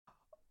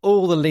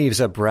All the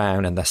leaves are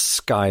brown and the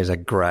skies are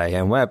grey,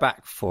 and we're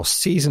back for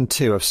Season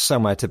 2 of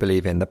Somewhere to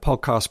Believe In, the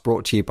podcast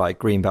brought to you by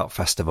Greenbelt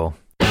Festival.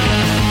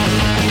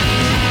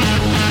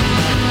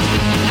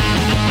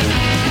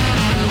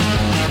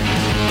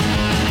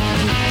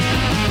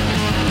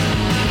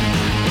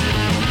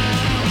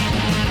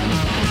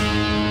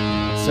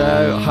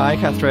 So, hi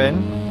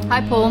Catherine. Hi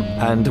Paul.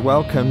 And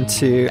welcome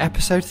to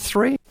episode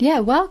 3. Yeah,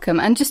 welcome.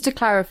 And just to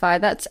clarify,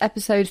 that's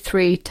episode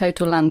 3,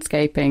 Total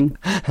Landscaping.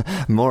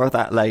 More of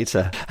that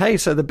later. Hey,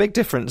 so the big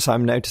difference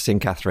I'm noticing,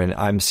 Catherine,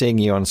 I'm seeing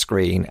you on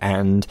screen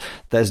and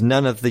there's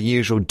none of the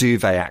usual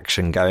duvet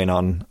action going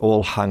on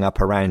all hung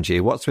up around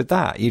you. What's with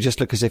that? You just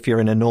look as if you're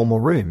in a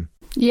normal room.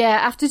 Yeah,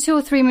 after 2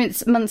 or 3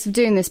 months of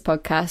doing this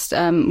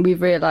podcast, we've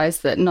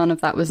realised that none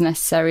of that was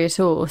necessary at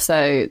all.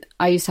 So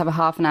I used to have a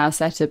half an hour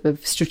setup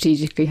of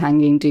strategically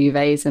hanging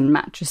duvets and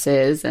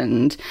mattresses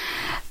and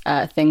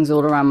things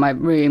all around my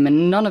room,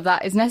 and none of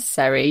that is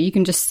necessary. You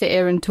can just sit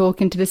here and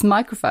talk into this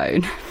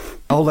microphone.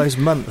 All those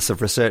months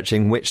of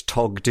researching which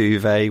tog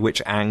duvet,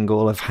 which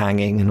angle of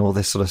hanging and all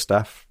this sort of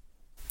stuff.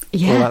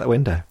 Yeah. All out the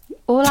window.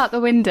 All out the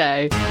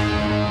window.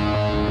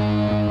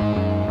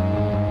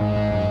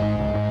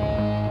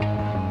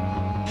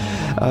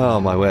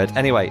 Oh, my word.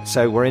 Anyway,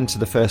 so we're into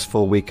the first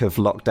full week of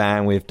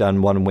lockdown. We've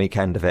done one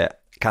weekend of it.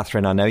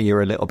 Catherine, I know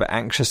you're a little bit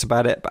anxious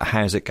about it, but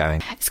how's it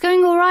going? It's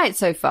going all right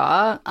so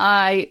far.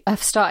 I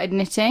have started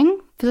knitting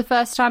for the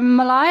first time in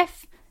my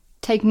life,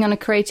 taking on a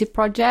creative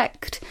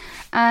project,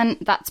 and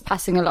that's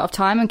passing a lot of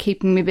time and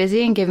keeping me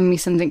busy and giving me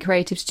something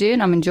creative to do,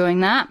 and I'm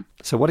enjoying that.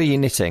 So what are you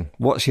knitting?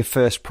 What's your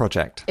first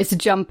project? It's a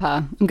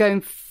jumper. I'm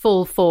going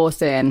full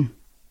force in.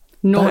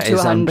 0 to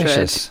 100.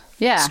 Ambitious.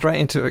 Yeah. Straight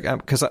into it,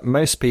 because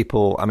most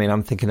people, I mean,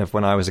 I'm thinking of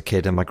when I was a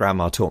kid and my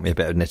grandma taught me a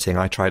bit of knitting.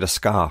 I tried a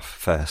scarf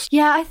first.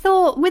 Yeah, I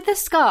thought with the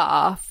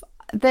scarf,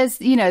 there's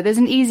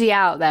an easy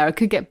out there. I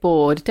could get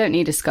bored. Don't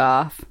need a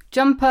scarf.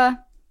 Jumper,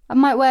 I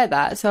might wear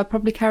that, so I'll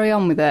probably carry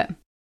on with it.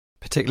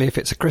 Particularly if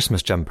it's a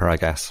Christmas jumper, I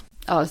guess.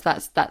 Oh, so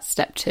that's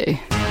step 2.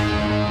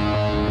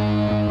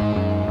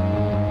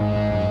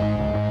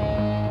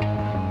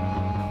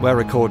 We're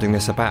recording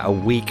this about a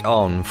week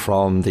on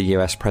from the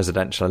US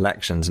presidential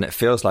elections, and it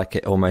feels like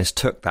it almost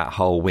took that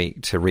whole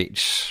week to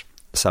reach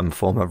some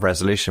form of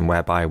resolution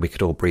whereby we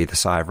could all breathe a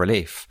sigh of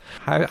relief.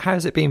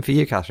 How's it been for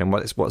you, Catherine?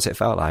 What's it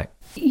felt like?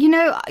 You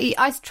know,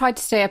 I tried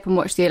to stay up and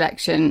watch the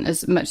election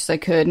as much as I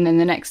could, and then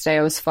the next day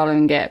I was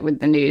following it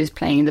with the news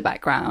playing in the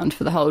background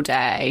for the whole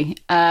day.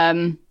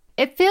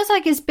 It feels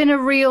like it's been a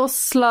real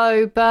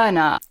slow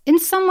burner. In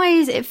some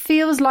ways, it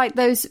feels like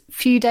those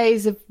few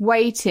days of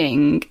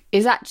waiting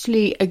is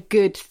actually a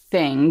good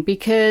thing,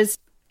 because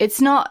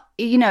it's not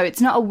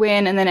a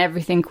win and then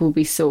everything will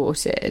be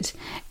sorted.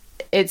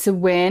 It's a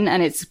win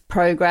and it's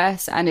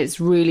progress and it's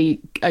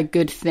really a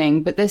good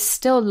thing, but there's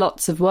still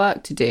lots of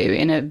work to do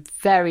in a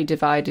very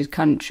divided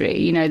country.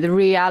 You know, the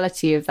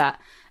reality of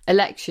that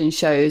election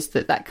shows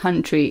that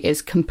country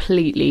is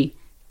completely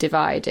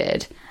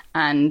divided,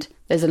 and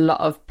there's a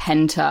lot of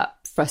pent-up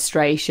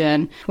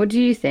frustration. What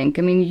do you think?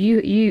 I mean,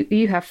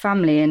 you have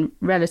family and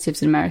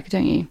relatives in America,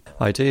 don't you?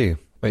 I do,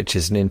 which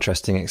is an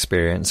interesting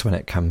experience when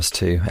it comes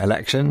to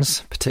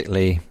elections,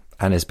 particularly,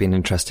 and has been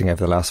interesting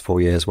over the last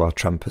 4 years while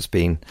Trump has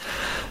been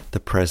the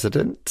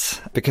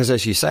president. Because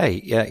as you say,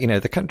 yeah, you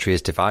know, the country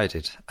is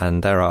divided,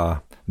 and there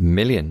are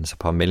millions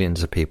upon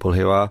millions of people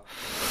who are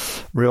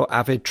real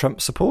avid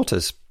Trump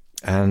supporters,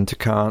 and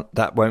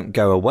that won't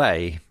go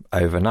away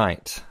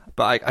overnight.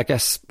 But I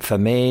guess for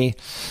me,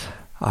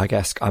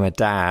 I'm a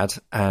dad,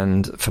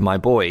 and for my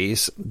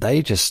boys,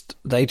 they just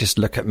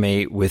look at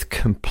me with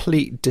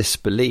complete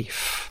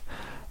disbelief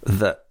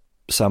that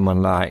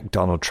someone like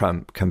Donald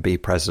Trump can be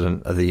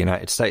president of the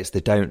United States. They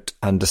don't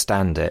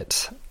understand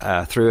it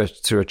through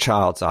a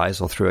child's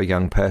eyes or through a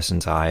young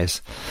person's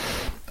eyes.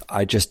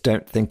 I just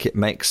don't think it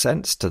makes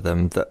sense to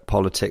them that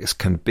politics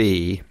can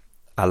be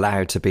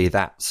allowed to be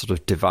that sort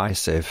of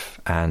divisive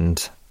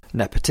and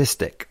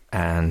nepotistic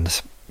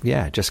and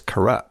just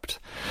corrupt.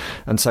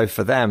 And so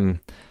for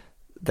them,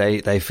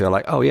 they feel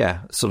like, oh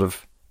yeah, sort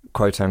of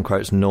quote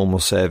unquote normal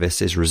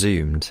service is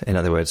resumed. In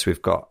other words,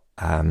 we've got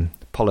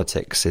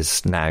politics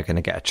is now going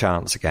to get a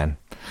chance again.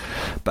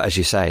 But as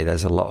you say,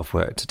 there's a lot of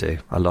work to do,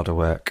 a lot of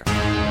work.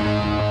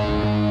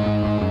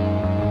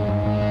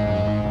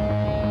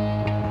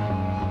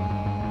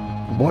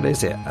 What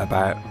is it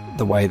about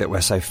the way that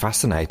we're so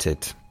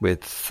fascinated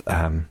with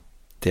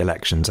the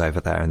elections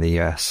over there in the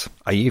US?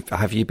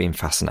 Have you been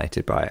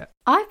fascinated by it?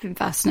 I've been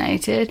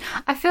fascinated.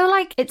 I feel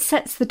like it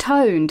sets the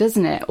tone,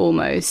 doesn't it,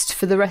 almost,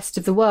 for the rest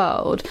of the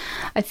world.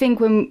 I think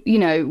when,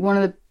 one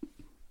of the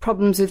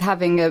problems with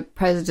having a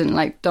president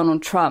like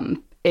Donald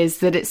Trump is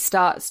that it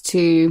starts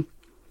to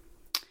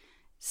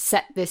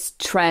set this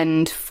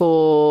trend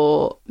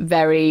for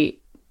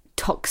very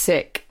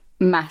toxic,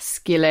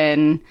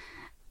 masculine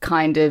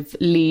kind of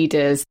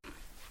leaders.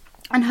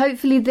 And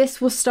hopefully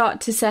this will start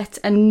to set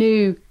a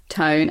new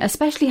tone,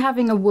 especially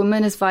having a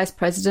woman as vice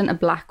president, a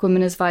black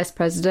woman as vice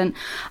president.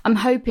 I'm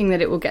hoping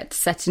that it will get to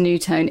set a new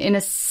tone in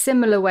a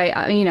similar way.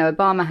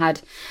 Obama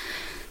had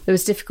there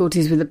was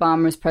difficulties with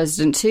Obama as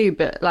president too,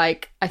 but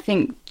like, I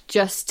think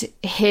just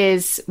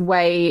his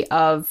way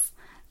of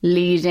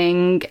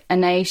leading a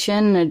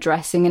nation,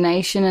 addressing a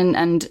nation,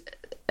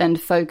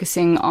 and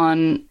focusing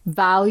on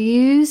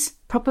values,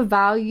 proper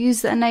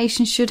values that a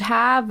nation should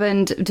have,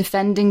 and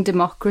defending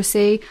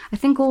democracy. I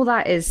think all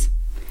that it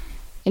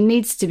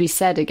needs to be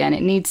said again.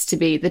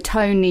 The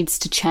tone needs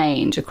to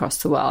change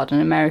across the world,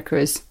 and America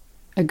is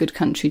a good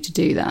country to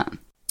do that.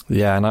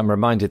 Yeah, and I'm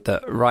reminded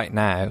that right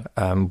now,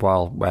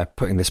 while we're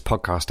putting this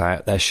podcast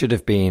out, there should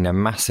have been a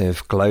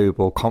massive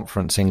global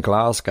conference in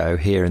Glasgow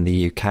here in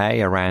the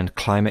UK around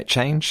climate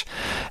change.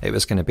 It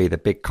was going to be the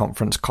big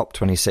conference,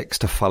 COP26,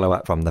 to follow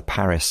up from the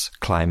Paris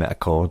Climate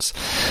Accords.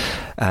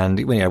 And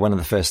one of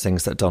the first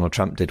things that Donald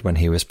Trump did when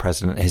he was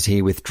president is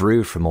he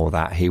withdrew from all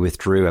that. He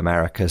withdrew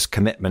America's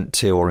commitment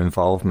to or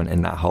involvement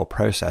in that whole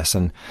process.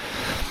 And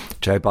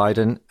Joe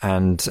Biden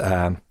and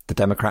the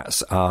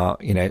Democrats are,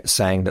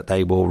 saying that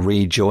they will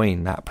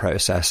rejoin that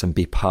process and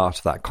be part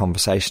of that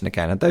conversation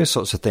again. And those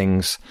sorts of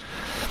things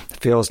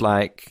feels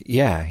like,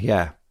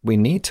 we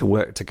need to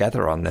work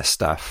together on this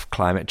stuff,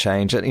 climate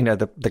change, and,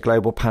 the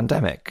global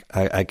pandemic.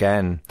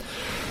 Again,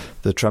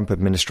 the Trump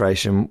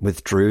administration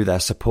withdrew their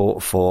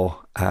support for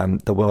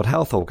the World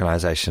Health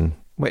Organization,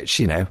 which,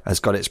 has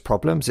got its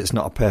problems. It's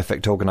not a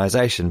perfect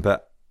organization,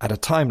 but at a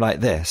time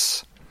like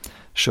this,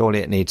 surely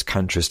it needs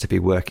countries to be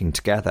working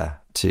together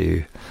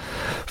to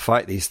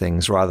fight these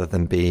things rather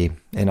than be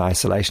in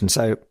isolation.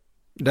 So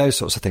those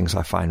sorts of things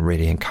I find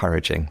really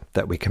encouraging,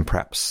 that we can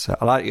perhaps,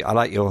 I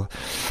like your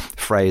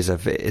phrase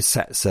of it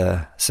sets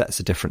a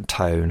different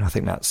tone. I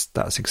think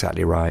that's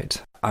exactly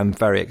right. I'm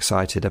very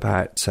excited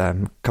about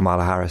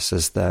Kamala Harris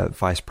as the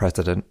vice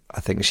president. I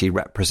think she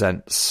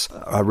represents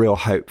a real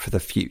hope for the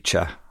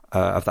future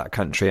of that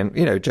country. And,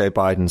 Joe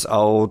Biden's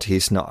old.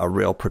 He's not a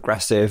real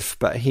progressive,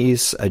 but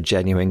he's a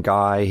genuine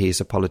guy. He's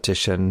a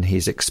politician.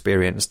 He's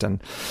experienced.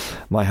 And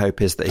my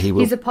hope is that he will...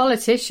 He's a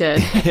politician.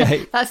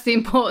 That's the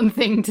important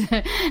thing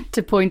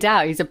to point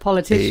out. He's a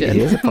politician,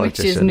 he is a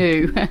politician. Which is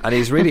new. And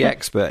he's really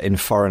expert in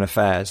foreign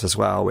affairs as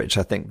well, which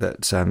I think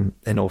that,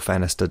 in all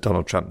fairness to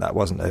Donald Trump, that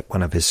wasn't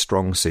one of his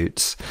strong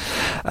suits.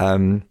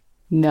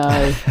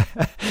 No.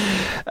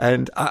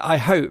 And I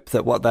hope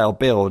that what they'll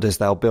build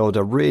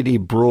a really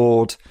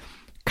broad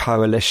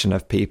coalition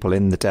of people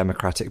in the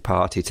Democratic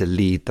Party to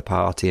lead the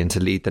party and to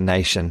lead the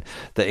nation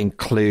that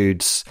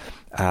includes,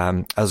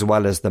 as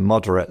well as the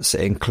moderates,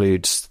 it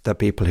includes the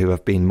people who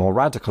have been more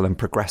radical and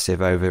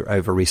progressive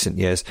over recent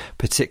years,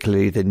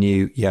 particularly the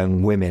new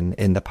young women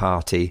in the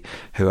party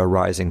who are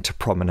rising to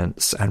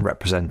prominence and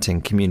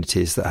representing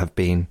communities that have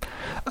been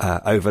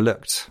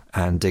overlooked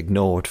and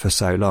ignored for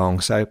so long.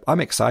 So I'm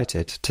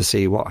excited to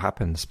see what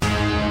happens.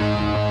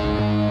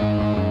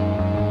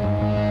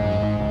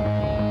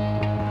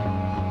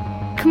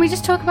 Can we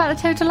just talk about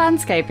the total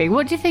landscaping?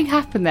 What do you think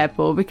happened there,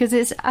 Paul?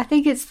 Because I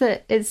think it's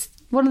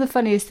one of the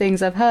funniest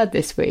things I've heard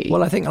this week.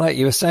 Well, I think, like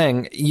you were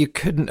saying, you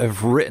couldn't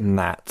have written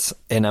that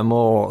in a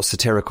more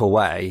satirical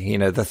way.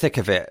 The thick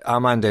of it,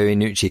 Armando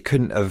Iannucci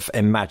couldn't have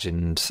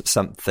imagined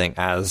something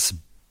as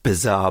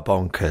bizarre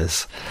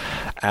bonkers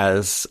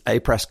as a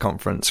press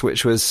conference,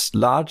 which was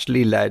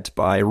largely led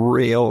by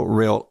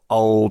real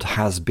old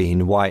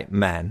has-been white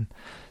men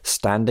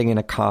standing in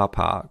a car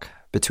park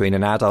between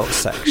an adult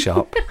sex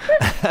shop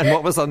and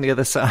what was on the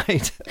other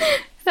side?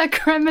 A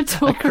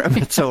crematorium. A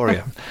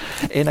crematorium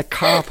in a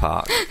car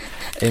park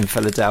in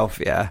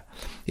Philadelphia,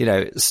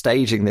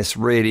 staging this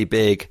really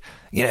big,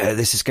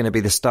 this is going to be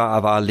the start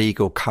of our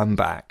legal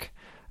comeback.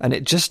 And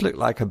it just looked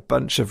like a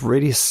bunch of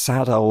really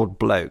sad old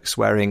blokes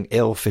wearing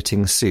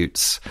ill-fitting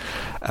suits.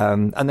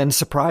 And then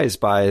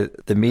surprised by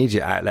the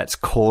media outlets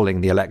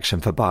calling the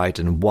election for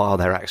Biden while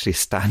they're actually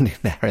standing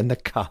there in the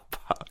car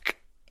park.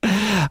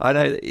 I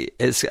know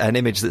it's an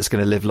image that's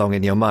going to live long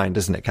in your mind,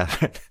 isn't it,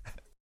 Catherine?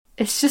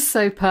 It's just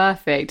so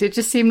perfect. It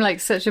just seemed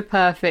like such a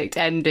perfect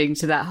ending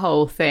to that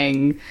whole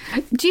thing.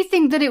 Do you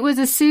think that it was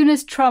as soon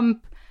as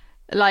Trump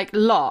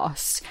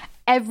lost,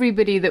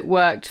 everybody that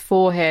worked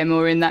for him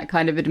or in that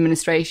kind of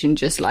administration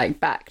just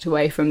backed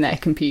away from their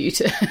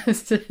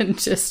computers and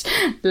just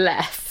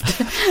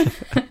left?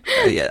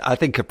 Yeah, I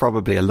think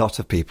probably a lot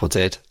of people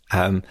did,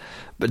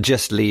 but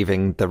just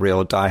leaving the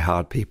real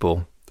diehard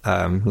people,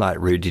 like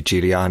Rudy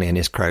Giuliani and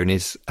his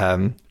cronies,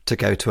 to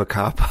go to a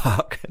car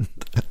park.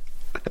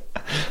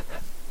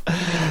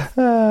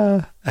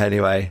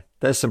 Anyway,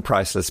 there's some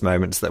priceless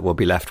moments that we'll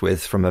be left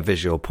with from a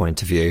visual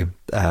point of view.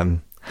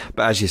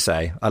 But as you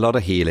say, a lot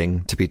of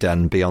healing to be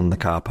done beyond the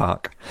car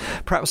park.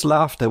 Perhaps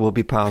laughter will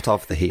be part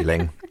of the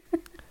healing.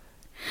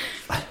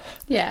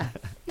 Yeah.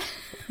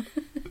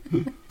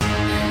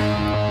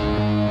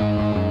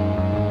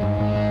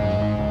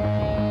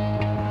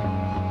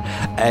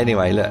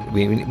 Anyway, look,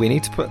 we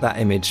need to put that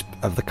image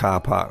of the car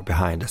park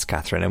behind us,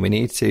 Catherine, and we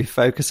need to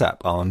focus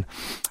up on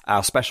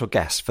our special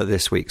guest for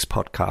this week's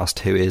podcast,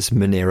 who is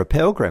Munira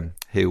Pilgrim,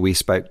 who we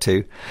spoke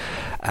to,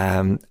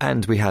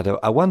 and we had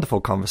a wonderful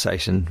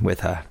conversation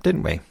with her,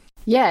 didn't we?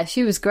 Yeah,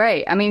 she was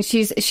great. I mean,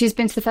 she's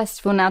been to the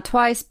festival now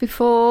twice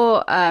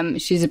before.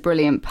 She's a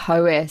brilliant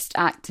poet,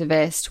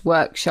 activist,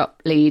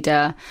 workshop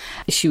leader.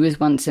 She was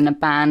once in a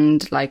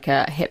band, like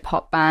a hip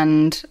hop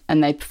band,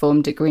 and they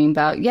performed at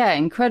Greenbelt. Yeah,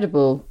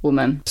 incredible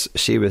woman.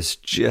 She was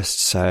just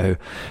so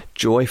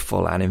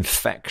joyful and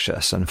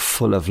infectious and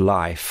full of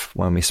life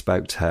when we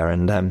spoke to her.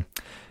 And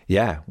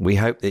yeah, we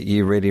hope that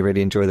you really,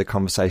 really enjoy the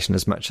conversation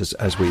as much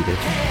as we did.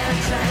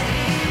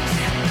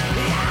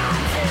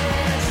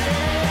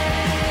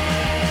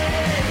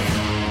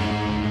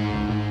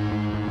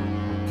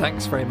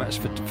 Thanks very much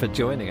for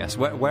joining us.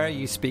 Where are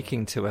you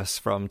speaking to us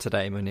from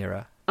today,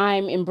 Munira?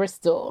 I'm in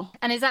Bristol.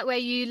 And is that where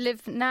you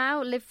live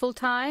now, live full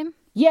time?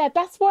 Yeah,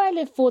 that's where I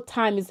live full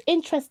time. It's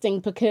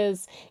interesting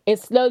because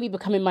it's slowly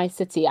becoming my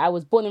city. I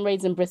was born and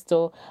raised in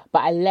Bristol, but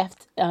I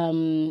left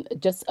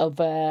just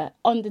over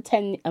under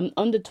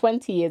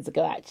 20 years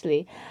ago,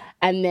 actually.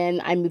 And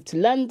then I moved to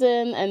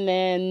London, and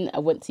then I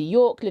went to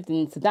York, lived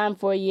in Sudan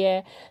for a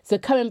year. So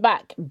coming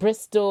back,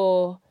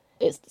 Bristol,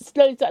 it's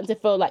slowly starting to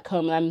feel like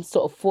home, and I'm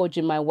sort of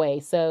forging my way.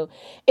 So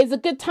it's a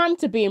good time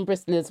to be in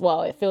Bristol as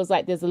well. It feels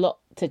like there's a lot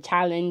to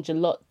challenge, a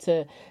lot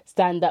to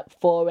stand up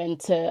for and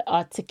to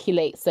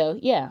articulate. So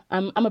yeah,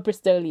 I'm a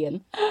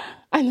Bristolian.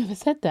 I never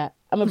said that.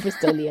 I'm a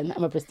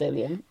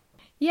Bristolian.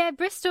 Yeah,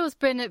 Bristol's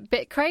been a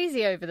bit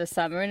crazy over the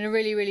summer in a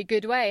really, really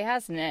good way,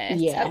 hasn't it?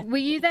 Yeah. Were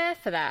you there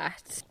for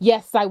that?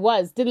 Yes, I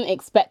was. Didn't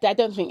expect it. I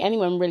don't think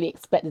anyone really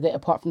expected it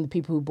apart from the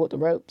people who bought the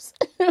ropes.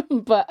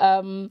 But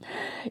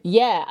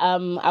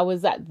I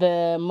was at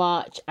the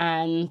march,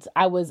 and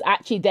I was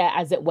actually there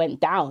as it went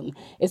down.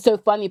 It's so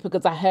funny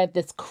because I heard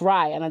this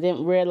cry and I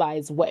didn't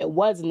realize what it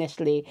was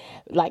initially.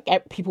 Like,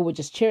 people were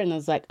just cheering. I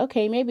was like,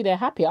 okay, maybe they're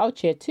happy. I'll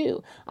cheer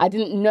too. I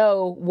didn't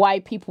know why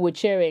people were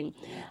cheering.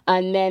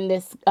 And then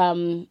this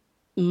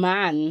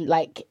man,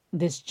 like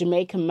this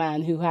Jamaican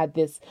man who had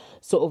this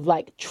sort of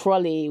like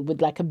trolley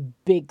with like a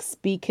big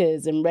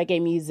speakers and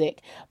reggae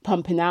music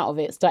pumping out of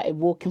it, started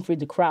walking through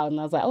the crowd, and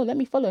I was like, oh, let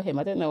me follow him.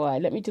 I don't know why.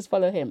 Let me just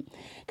follow him,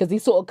 because he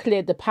sort of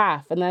cleared the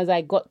path. And as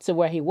I got to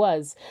where he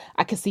was,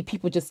 I could see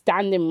people just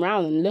standing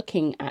around and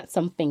looking at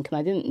something, and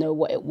I didn't know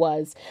what it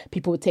was.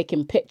 People were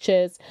taking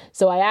pictures.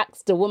 So I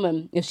asked the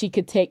woman if she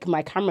could take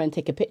my camera and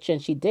take a picture,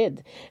 and she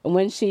did. And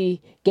when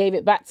she gave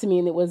it back to me,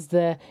 and it was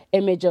the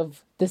image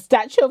of the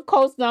statue of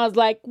Colston, I was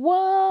like,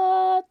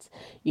 what?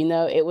 You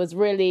know, it was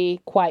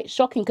really quite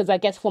shocking, because I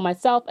guess for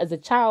myself as a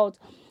child,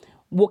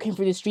 walking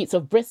through the streets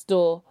of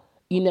Bristol,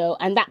 you know,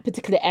 and that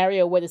particular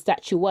area where the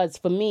statue was,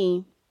 for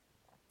me,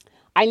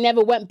 I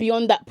never went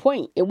beyond that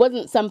point. It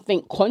wasn't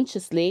something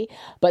consciously,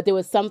 but there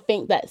was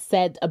something that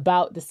said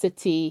about the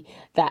city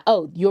that,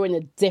 oh, you're in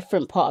a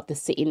different part of the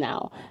city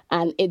now.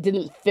 And it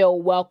didn't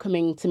feel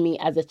welcoming to me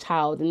as a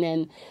child. And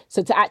then,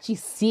 so to actually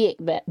see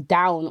it that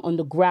down on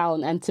the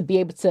ground and to be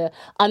able to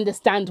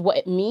understand what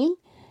it means,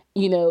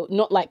 you know,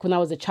 not like when I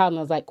was a child and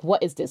I was like,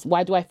 what is this?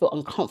 Why do I feel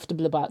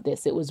uncomfortable about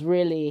this? It was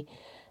really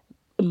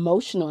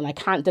emotional, and I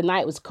can't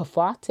deny it was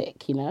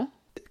cathartic, you know?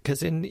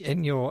 Because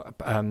in your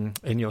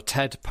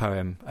TED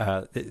poem,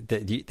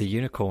 the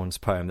Unicorns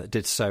poem that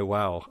did so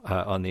well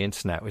on the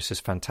internet, which is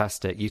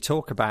fantastic, you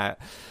talk about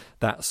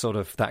that sort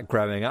of that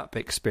growing up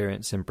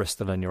experience in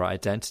Bristol and your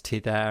identity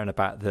there, and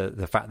about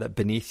the fact that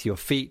beneath your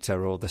feet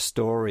are all the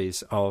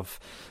stories of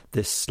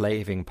this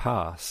slaving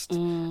past.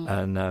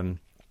 And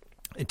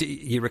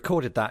you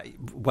recorded that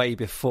way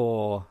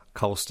before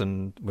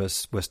Colston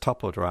was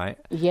toppled, right?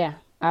 Yeah,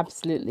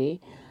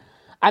 absolutely.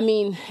 I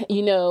mean,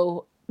 you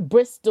know,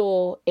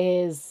 Bristol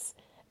is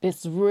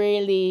this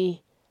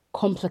really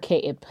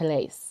complicated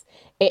place.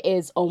 It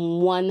is,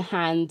 on one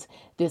hand,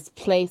 this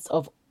place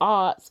of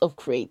arts, of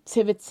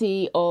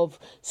creativity, of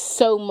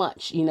so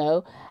much, you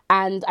know.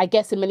 And I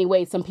guess in many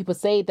ways, some people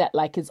say that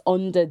like it's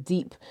under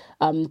deep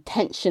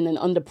tension and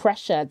under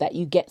pressure that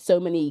you get so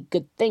many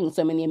good things,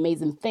 so many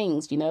amazing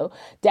things, you know.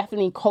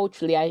 Definitely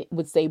culturally, I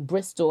would say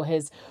Bristol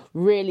has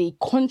really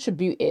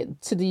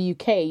contributed to the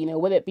UK, you know,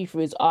 whether it be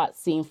through its art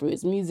scene, through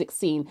its music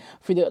scene,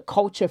 through the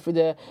culture, through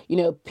the, you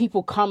know,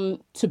 people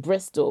come to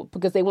Bristol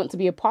because they want to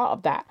be a part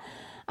of that.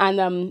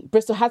 And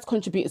Bristol has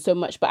contributed so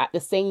much, but at the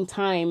same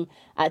time,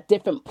 at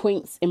different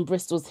points in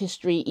Bristol's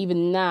history,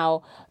 even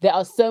now, there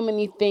are so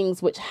many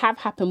things which have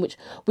happened, which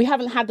we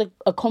haven't had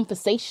a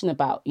conversation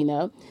about, you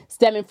know,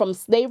 stemming from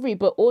slavery,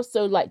 but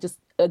also like just,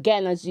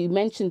 again, as you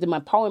mentioned in my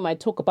poem, I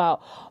talk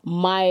about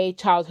my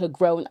childhood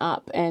growing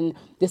up and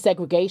the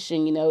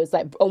segregation, you know. It's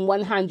like on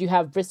one hand, you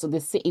have Bristol, the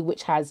city,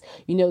 which has,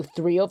 you know,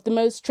 3 of the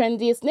most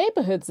trendiest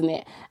neighborhoods in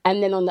it.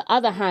 And then on the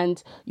other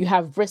hand, you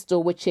have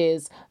Bristol, which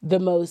is the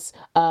most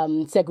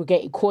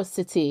segregated core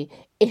city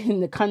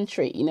in the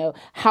country. You know,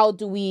 how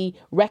do we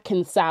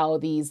reconcile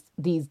these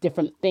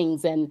different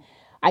things? And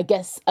I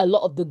guess a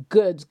lot of the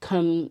good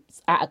comes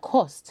at a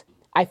cost.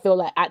 I feel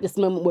like at this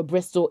moment where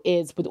Bristol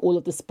is, with all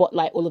of the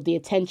spotlight, all of the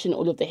attention,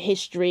 all of the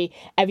history,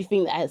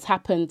 everything that has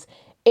happened,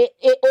 it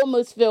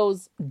almost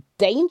feels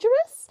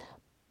dangerous,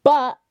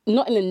 but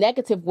not in a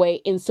negative way,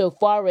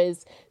 insofar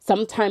as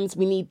sometimes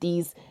we need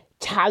these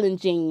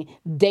challenging,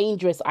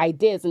 dangerous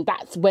ideas. And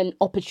that's when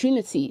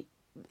opportunity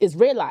is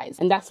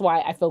realized. And that's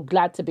why I feel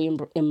glad to be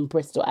in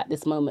Bristol at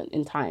this moment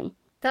in time.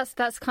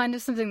 That's kind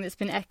of something that's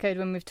been echoed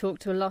when we've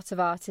talked to a lot of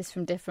artists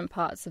from different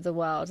parts of the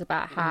world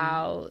about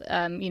how,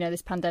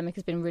 this pandemic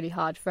has been really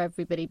hard for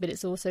everybody, but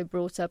it's also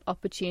brought up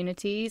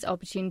opportunities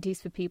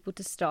for people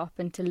to stop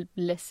and to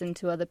listen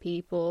to other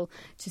people,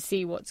 to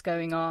see what's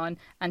going on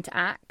and to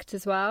act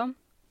as well.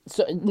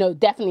 So, no,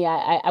 definitely,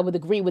 I would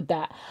agree with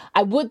that.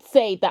 I would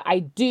say that I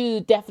do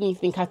definitely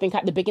think at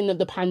the beginning of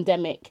the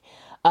pandemic,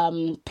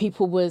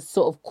 people was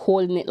sort of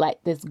calling it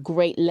like this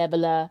great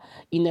leveler,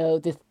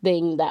 this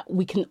thing that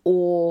we can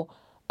all,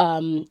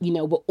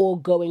 we're all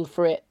going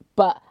for it.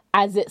 But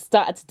as it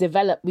started to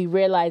develop, we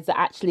realized that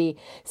actually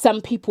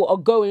some people are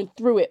going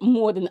through it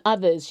more than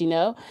others,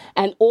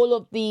 and all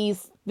of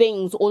these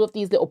things, all of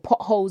these little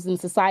potholes in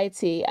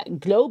society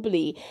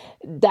globally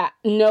that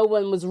no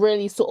one was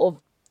really sort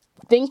of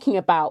thinking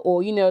about,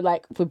 or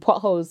like with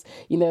potholes,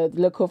 the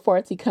local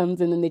authority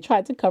comes in and they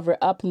try to cover it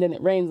up and then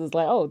it rains. It's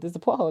like, oh, there's a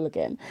pothole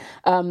again.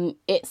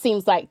 It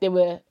seems like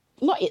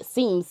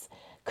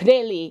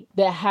clearly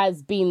there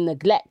has been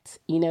neglect,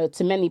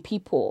 to many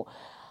people.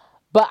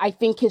 But I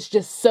think it's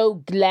just so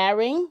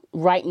glaring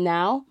right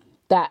now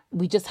that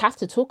we just have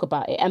to talk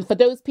about it. And for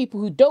those people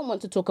who don't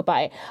want to talk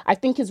about it, I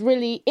think it's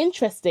really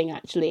interesting,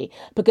 actually,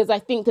 because I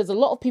think there's a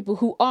lot of people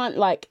who aren't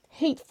like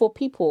hateful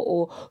people,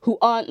 or who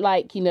aren't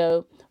like,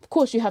 of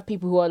course you have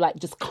people who are like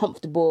just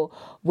comfortable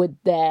with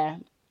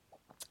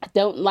I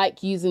don't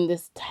like using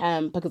this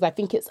term because I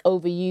think it's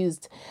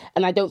overused,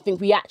 and I don't think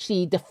we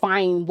actually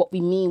define what we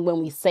mean when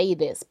we say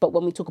this. But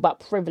when we talk about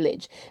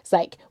privilege, it's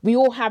like we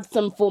all have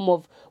some form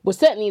of, well,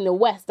 certainly in the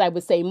West, I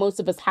would say most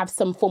of us have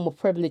some form of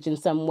privilege in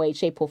some way,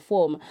 shape or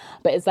form.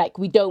 But it's like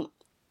we don't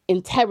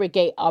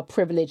interrogate our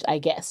privilege, I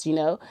guess,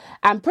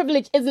 And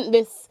privilege isn't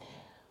this,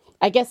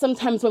 I guess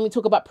sometimes when we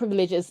talk about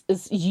privilege, is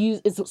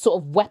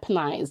sort of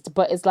weaponized,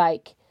 but it's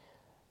like,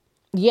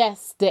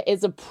 yes, there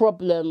is a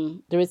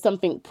problem. There is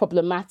something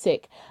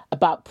problematic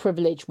about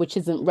privilege, which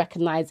isn't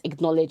recognized,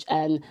 acknowledged,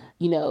 and,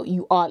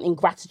 you aren't in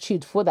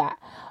gratitude for that.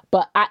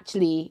 But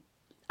actually,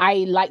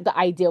 I like the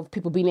idea of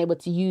people being able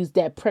to use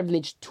their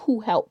privilege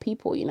to help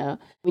people,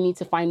 We need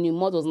to find new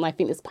models. And I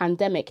think this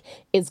pandemic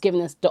is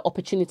giving us the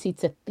opportunity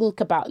to think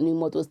about new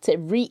models, to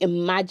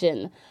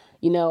reimagine.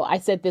 I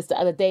said this the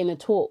other day in a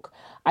talk.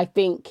 I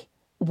think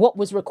what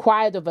was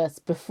required of us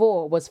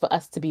before was for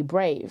us to be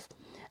brave.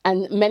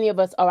 And many of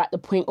us are at the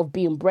point of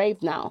being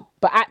brave now.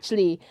 But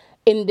actually,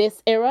 in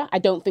this era, I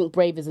don't think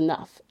brave is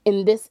enough.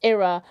 In this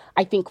era,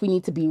 I think we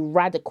need to be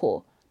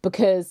radical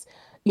because,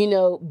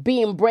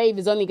 being brave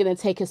is only going to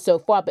take us so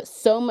far. But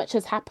so much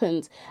has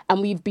happened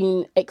and we've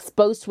been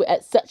exposed to it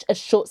at such a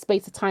short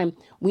space of time.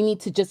 We need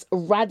to just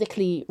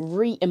radically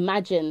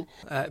reimagine.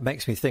 It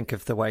makes me think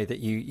of the way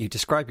that you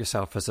describe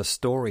yourself as a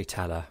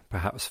storyteller,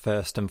 perhaps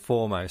first and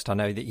foremost. I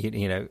know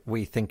that,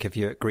 we think of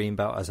you at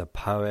Greenbelt as a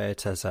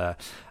poet, as a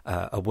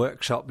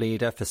workshop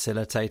leader,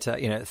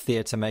 facilitator,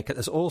 theatre maker.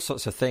 There's all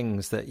sorts of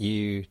things that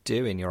you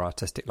do in your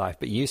artistic life,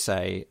 but you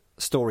say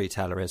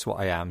storyteller is what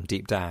I am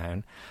deep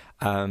down.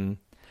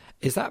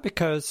 Is that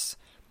because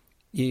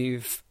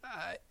you've,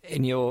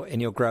 in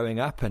your growing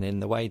up and in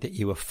the way that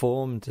you were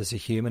formed as a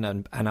human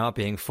and are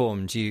being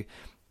formed,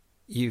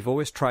 you've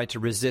always tried to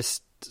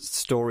resist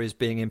stories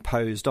being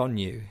imposed on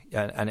you,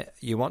 and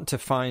you want to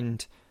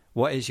find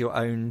what is your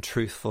own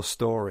truthful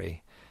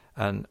story?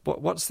 And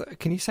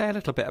can you say a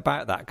little bit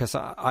about that? Because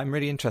I'm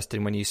really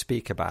interested when you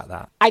speak about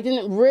that. I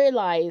didn't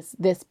realize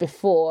this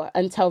before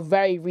until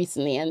very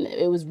recently. And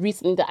it was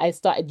recently that I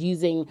started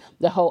using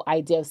the whole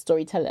idea of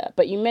storyteller.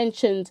 But you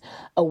mentioned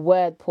a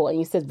word, Paul, and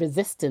you said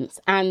resistance.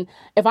 And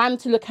if I'm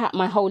to look at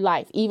my whole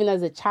life, even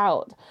as a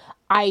child,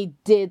 I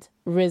did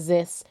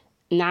resist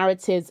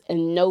narratives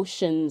and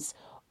notions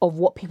of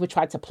what people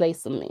tried to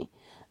place on me.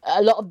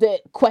 A lot of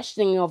the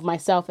questioning of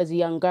myself as a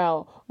young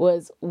girl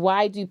was,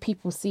 why do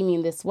people see me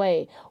in this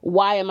way?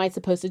 Why am I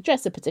supposed to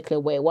dress a particular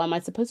way? Why am I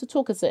supposed to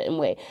talk a certain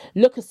way,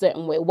 look a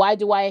certain way? Why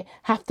do I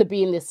have to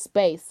be in this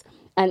space?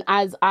 And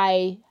as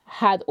I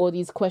had all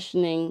these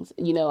questionings,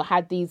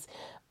 had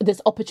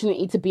this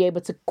opportunity to be able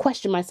to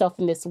question myself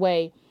in this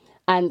way,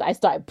 and I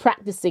started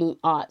practicing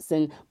arts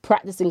and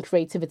practicing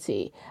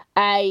creativity,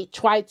 I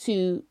tried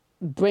to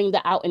bring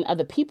that out in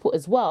other people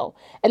as well.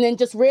 And then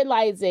just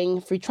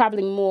realizing through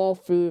traveling more,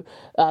 through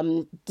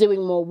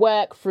doing more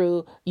work,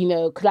 through,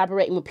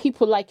 collaborating with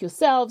people like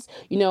yourselves,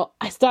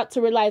 I start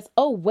to realize,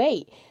 oh,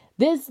 wait,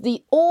 there's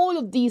all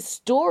of these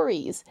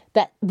stories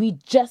that we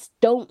just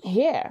don't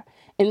hear.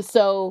 And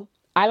so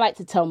I like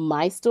to tell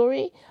my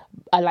story.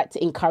 I like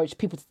to encourage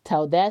people to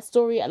tell their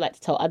story. I like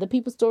to tell other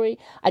people's story.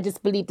 I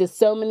just believe there's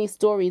so many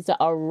stories that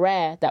are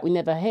rare that we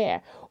never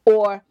hear.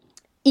 Or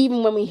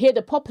even when we hear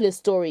the popular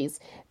stories,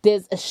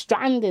 there's a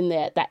strand in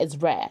there that is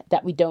rare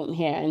that we don't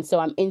hear. And so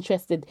I'm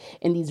interested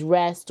in these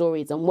rare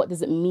stories and what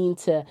does it mean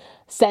to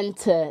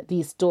center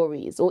these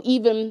stories. Or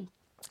even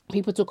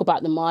people talk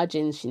about the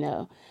margins,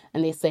 and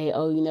they say,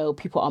 oh,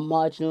 people are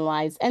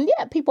marginalized. And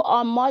yeah, people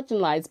are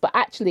marginalized. But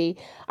actually,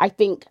 I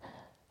think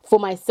for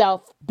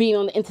myself, being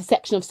on the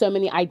intersection of so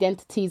many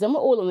identities, and we're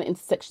all on the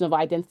intersection of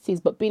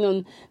identities, but being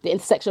on the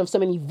intersection of so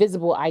many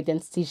visible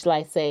identities, shall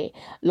I say,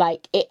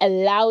 like, it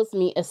allows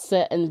me a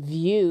certain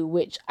view,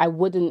 which I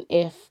wouldn't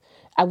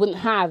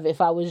have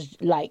if I was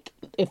like,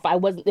 if I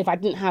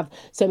didn't have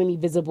so many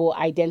visible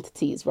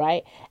identities,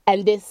 right?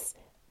 And this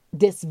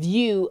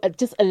view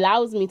just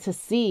allows me to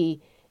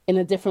see in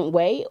a different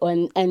way,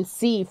 and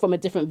see from a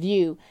different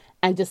view,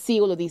 and just see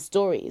all of these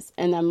stories.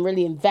 And I'm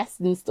really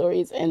invested in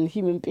stories and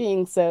human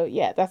beings. So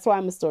yeah, that's why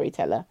I'm a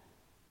storyteller.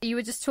 You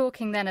were just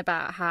talking then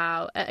about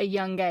how at a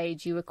young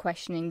age you were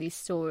questioning these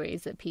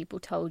stories that people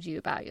told you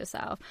about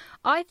yourself.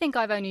 I think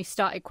I've only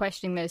started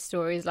questioning those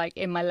stories like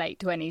in my late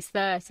 20s,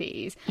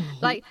 30s.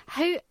 Like,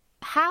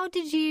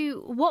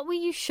 what were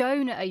you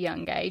shown at a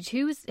young age?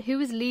 Who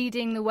was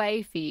leading the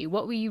way for you?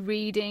 What were you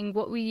reading?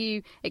 What were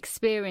you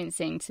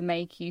experiencing to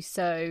make you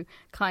so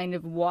kind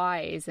of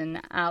wise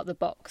and out the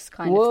box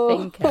kind of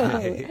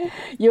thinker?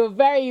 You're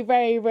very,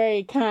 very,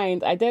 very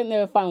kind. I don't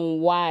know if I'm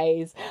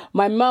wise.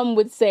 My mum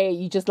would say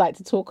you just like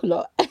to talk a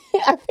lot.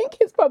 I think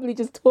it's probably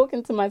just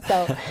talking to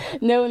myself.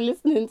 No one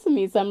listening to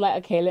me. So I'm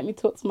like, okay, let me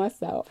talk to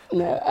myself.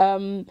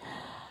 No.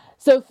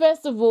 So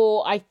first of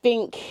all, I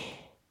think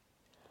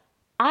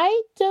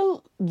I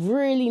don't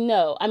really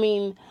know. I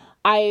mean,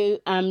 I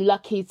am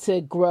lucky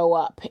to grow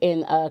up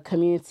in a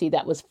community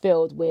that was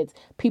filled with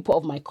people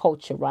of my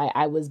culture, right?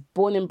 I was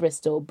born in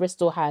Bristol.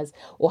 Bristol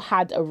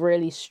had a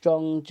really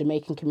strong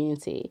Jamaican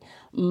community.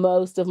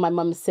 Most of my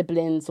mum's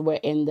siblings were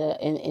in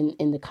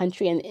the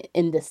country and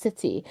in the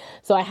city.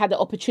 So I had the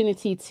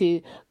opportunity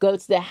to go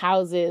to their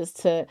houses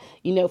to,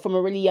 from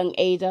a really young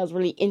age, I was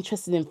really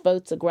interested in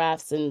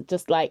photographs and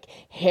just like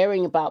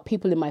hearing about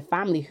people in my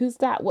family. Who's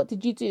that? What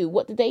did you do?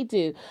 What did they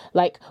do?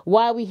 Like,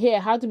 why are we here?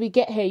 How did we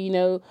get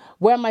here?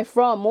 Where am I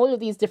from? All of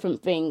these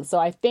different things. So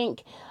I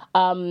think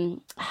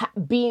having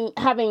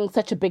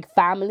such a big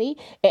family,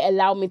 it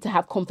allowed me to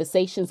have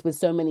conversations with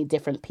so many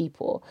different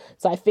people.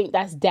 So I think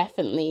that's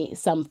definitely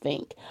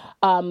something.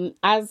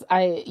 As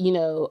I,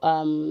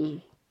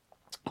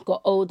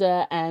 got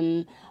older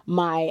and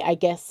I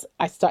guess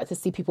I started to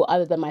see people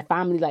other than my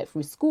family, like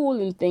through school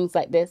and things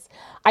like this.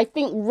 I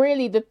think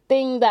really the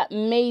thing that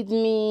made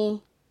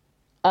me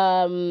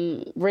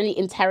really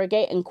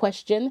interrogate and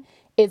question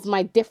is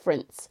my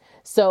difference.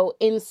 So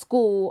in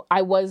school,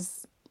 I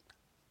was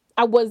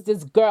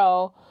this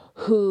girl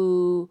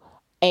who,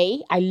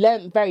 I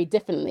learned very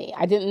differently.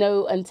 I didn't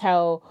know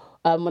until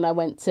when I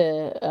went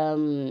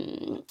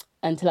to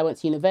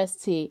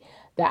university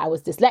that I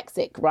was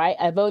dyslexic, right?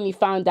 I've only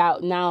found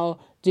out now,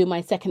 do my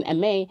second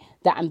MA,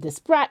 that I'm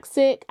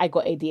dyspraxic. I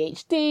got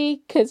ADHD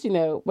because,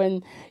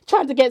 when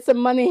trying to get some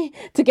money,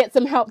 to get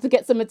some help, to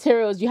get some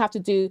materials, you have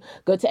to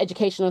go to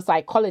educational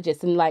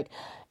psychologists. And like,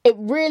 it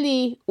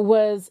really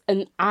was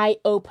an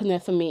eye-opener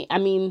for me. I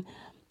mean,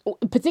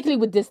 particularly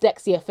with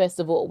dyslexia, first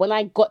of all, when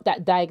I got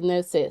that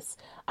diagnosis,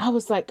 I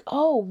was like,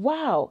 oh,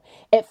 wow.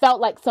 It felt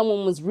like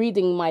someone was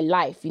reading my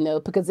life,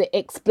 because it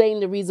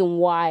explained the reason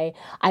why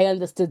I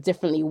understood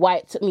differently, why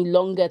it took me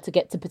longer to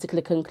get to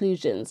particular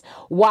conclusions,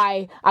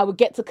 why I would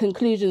get to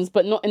conclusions,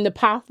 but not in the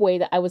pathway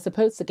that I was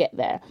supposed to get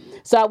there.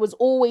 So I was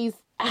always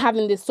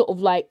having this sort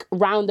of like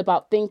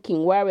roundabout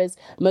thinking, whereas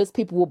most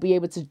people will be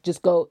able to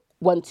just go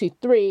 1, 2,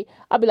 3.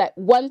 I'll be like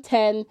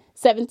 110,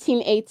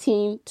 17,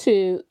 18,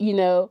 2,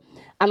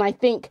 And I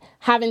think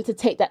having to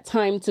take that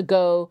time to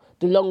go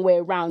the long way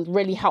around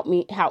really helped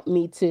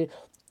me to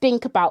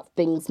think about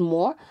things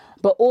more.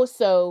 But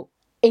also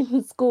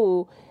in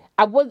school,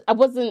 I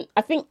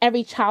think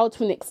every child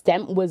to an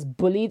extent was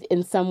bullied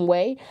in some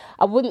way.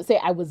 I wouldn't say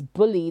I was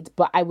bullied,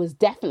 but I was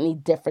definitely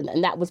different.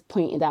 And that was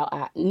pointed out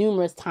at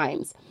numerous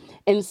times.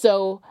 And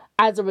so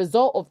as a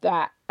result of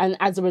that, and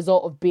as a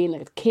result of being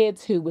a kid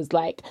who was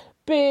like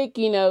big,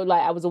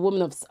 like I was a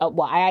woman of,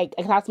 I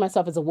class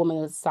myself as a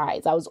woman of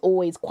size. I was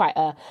always quite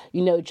a,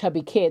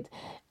 chubby kid.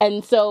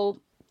 And so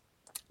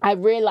I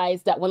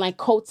realized that when I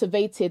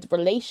cultivated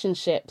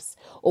relationships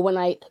or when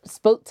I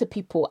spoke to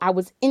people, I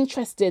was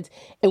interested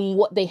in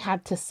what they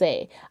had to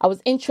say. I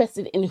was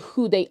interested in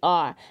who they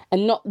are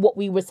and not what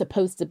we were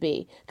supposed to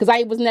be. Because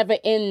I was never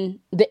in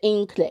the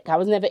in clique. I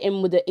was never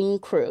in with the in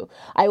crew.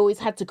 I always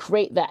had to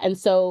create that. And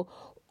so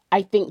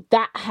I think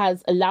that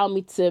has allowed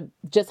me to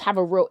just have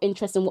a real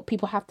interest in what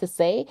people have to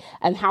say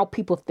and how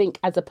people think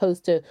as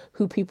opposed to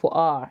who people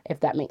are, if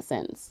that makes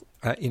sense.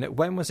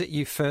 When was it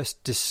you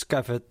first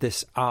discovered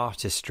this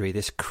artistry,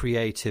 this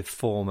creative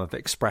form of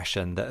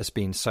expression that has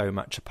been so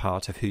much a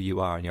part of who you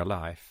are in your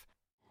life?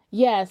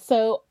 Yeah,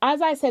 so as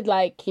I said,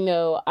 I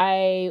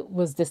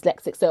was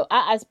dyslexic. So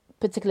at a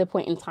particular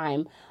point in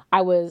time,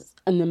 I was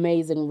an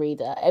amazing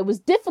reader. It was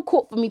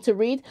difficult for me to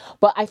read,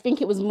 but I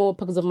think it was more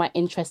because of my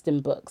interest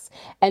in books.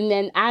 And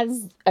then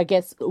as, I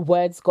guess,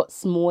 words got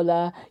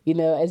smaller,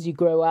 as you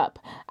grow up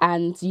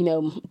and,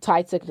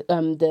 tighter,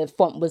 the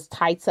font was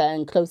tighter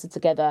and closer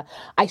together,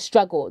 I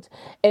struggled.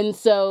 And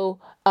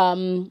so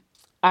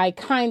I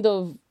kind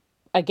of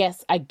I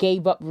guess I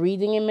gave up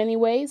reading in many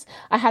ways.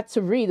 I had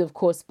to read, of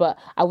course, but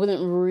I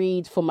wouldn't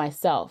read for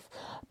myself.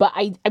 But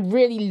I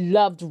really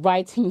loved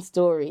writing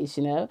stories,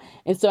 you know?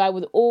 And so I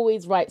would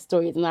always write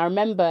stories. And I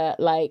remember,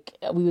 like,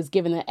 we was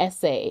given an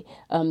essay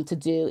to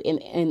do in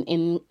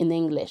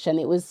English. And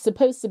it was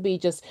supposed to be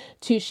just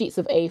 2 sheets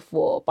of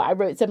A4. But I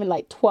wrote something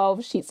like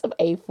 12 sheets of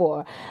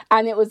A4.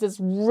 And it was this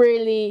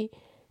really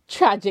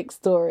tragic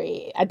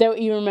story. I don't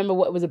even remember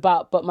what it was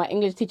about. But my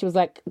English teacher was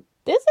like,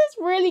 this is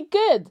really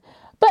good,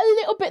 but a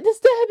little bit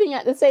disturbing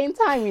at the same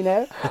time, you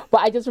know? But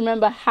I just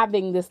remember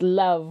having this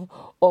love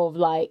of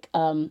like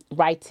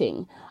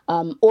writing.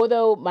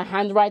 Although my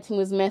handwriting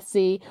was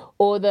messy,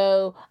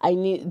 although I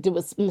knew there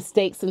was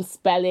mistakes in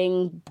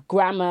spelling,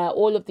 grammar,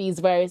 all of these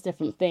various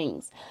different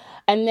things.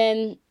 And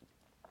then,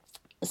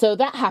 so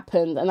that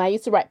happened, and I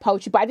used to write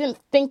poetry, but I didn't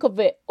think of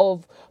it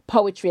of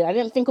poetry. I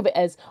didn't think of it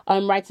as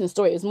I'm writing a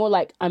story. It was more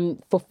like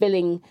I'm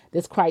fulfilling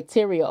this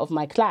criteria of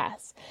my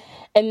class.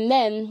 And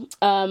then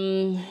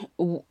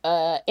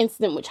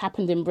incident which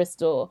happened in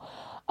Bristol,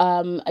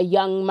 a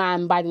young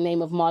man by the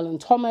name of Marlon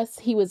Thomas,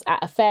 he was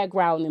at a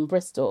fairground in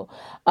Bristol,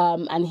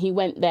 and he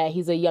went there.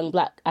 He's a young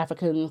black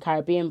African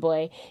Caribbean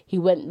boy. He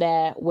went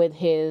there with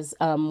his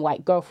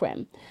white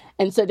girlfriend.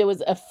 And so there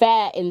was a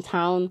fair in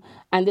town,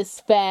 and this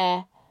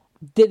fair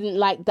didn't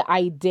like the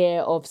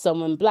idea of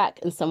someone black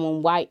and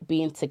someone white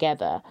being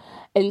together.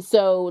 And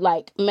so,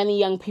 like, many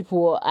young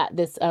people were at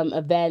this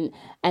event,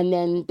 and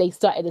then they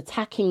started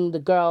attacking the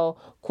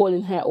girl,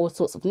 calling her all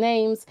sorts of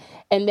names.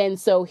 And then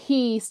so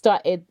he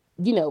started,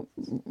 you know,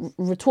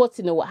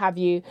 retorting or what have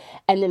you,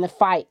 and then a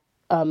fight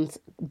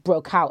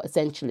broke out,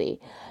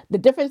 essentially. The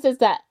difference is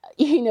that,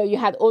 you know, you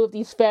had all of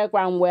these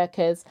fairground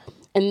workers,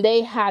 and they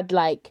had,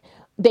 like,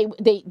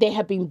 They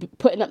had been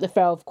putting up the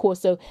fair, of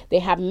course, so they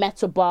had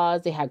metal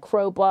bars, they had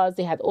crowbars,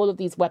 they had all of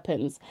these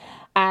weapons.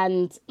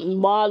 And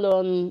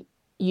Marlon,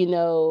 you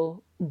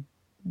know,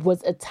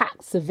 was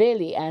attacked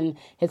severely, and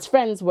his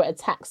friends were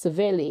attacked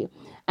severely.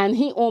 And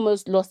he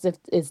almost lost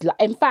his life.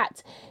 In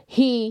fact,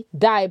 he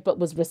died but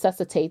was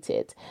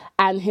resuscitated.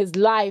 And his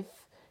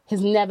life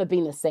has never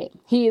been the same.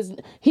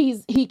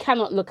 He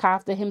cannot look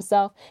after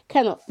himself,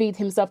 cannot feed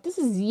himself. This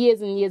is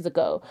years and years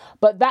ago.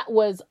 But that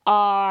was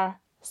our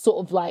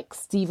sort of like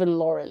Stephen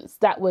Lawrence.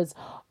 That was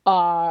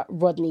our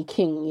Rodney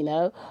King, you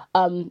know.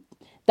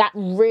 That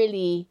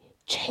really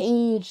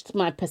changed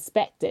my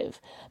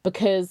perspective,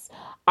 because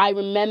I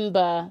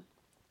remember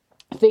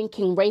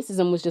thinking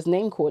racism was just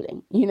name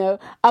calling, you know.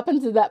 Up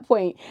until that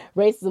point,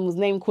 racism was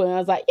name calling. I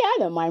was like, yeah, I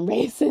don't mind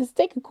racists.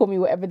 They can call me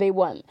whatever they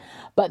want.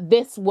 But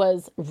this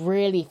was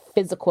really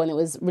physical, and it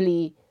was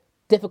really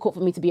difficult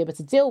for me to be able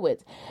to deal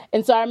with.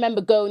 And so I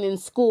remember going in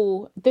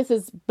school. This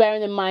is,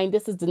 bearing in mind,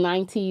 this is the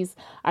 90s.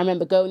 I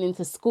remember going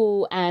into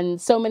school,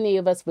 and so many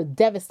of us were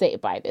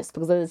devastated by this,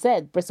 because, as I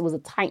said, Bristol was a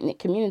tight-knit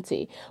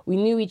community. We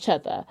knew each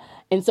other.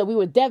 And so we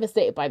were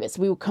devastated by this.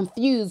 We were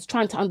confused,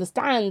 trying to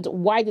understand,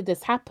 why did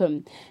this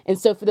happen? And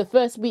so for the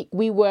first week,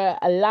 we were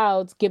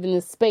allowed, given the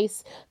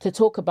space to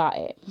talk about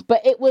it.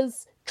 But it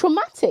was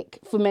traumatic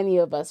for many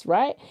of us,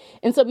 right?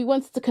 And so we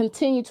wanted to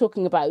continue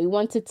talking about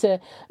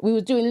it. We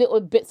were doing little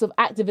bits of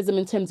activism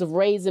in terms of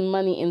raising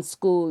money in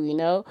school, you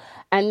know?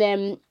 And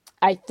then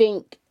I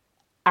think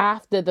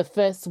after the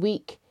first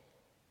week,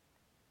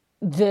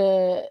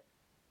 the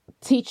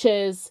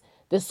teachers,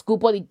 the school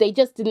body, they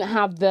just didn't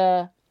have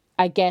the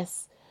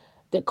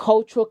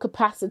cultural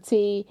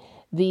capacity,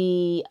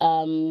 the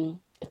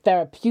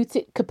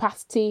therapeutic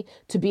capacity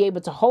to be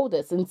able to hold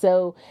us. And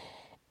so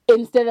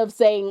instead of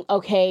saying,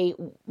 okay,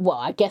 well,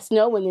 I guess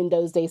no one in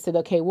those days said,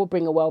 okay, we'll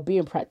bring a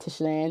well-being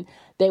practitioner in.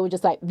 They were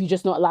just like, you're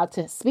just not allowed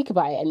to speak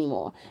about it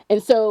anymore.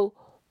 And so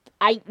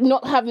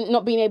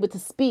not being able to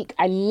speak,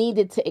 I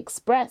needed to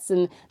express.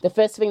 And the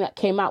first thing that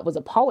came out was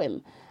a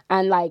poem.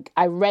 And like,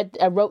 I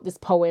wrote this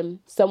poem.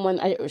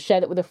 I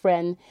shared it with a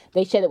friend.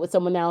 They shared it with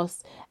someone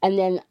else. And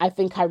then I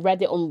think I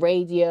read it on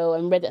radio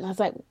and I was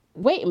like,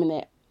 wait a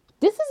minute,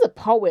 this is a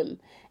poem.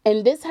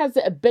 And this has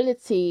the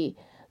ability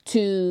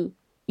to,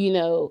 you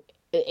know,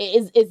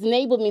 it's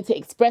enabled me to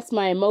express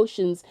my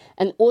emotions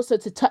and also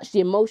to touch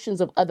the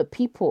emotions of other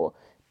people.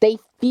 They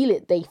feel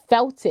it. They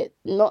felt it.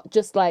 Not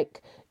just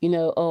like, you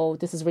know, oh,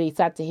 this is really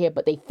sad to hear,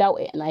 but they felt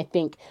it. And I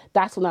think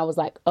that's when I was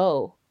like,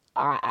 oh,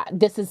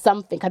 this is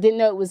something. I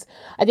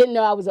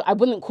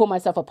wouldn't call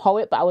myself a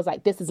poet, but I was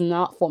like, this is an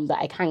art form that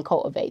I can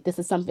cultivate. This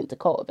is something to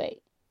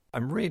cultivate.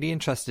 I'm really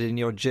interested in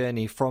your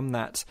journey from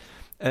that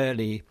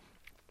early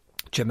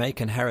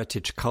Jamaican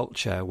heritage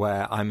culture,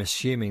 where I'm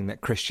assuming that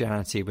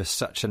Christianity was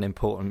such an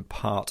important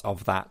part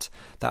of that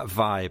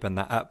vibe and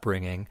that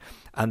upbringing,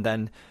 and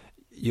then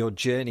your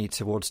journey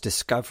towards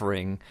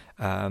discovering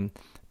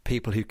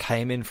people who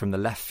came in from the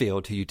left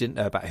field who you didn't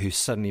know about, who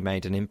suddenly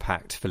made an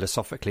impact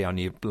philosophically on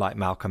you, like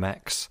Malcolm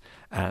X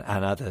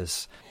and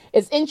others.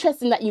 It's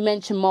interesting that you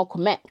mentioned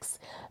Malcolm X,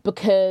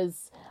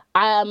 because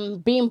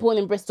being born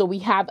in Bristol,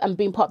 and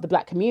being part of the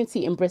Black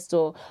community in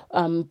Bristol,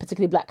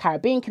 particularly Black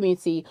Caribbean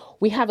community,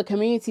 we have a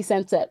community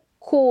centre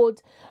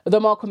called the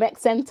Malcolm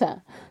X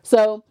Centre.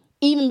 So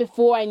even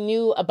before I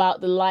knew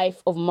about the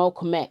life of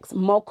Malcolm X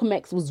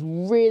was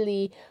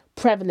really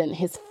prevalent.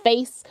 His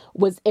face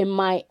was in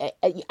I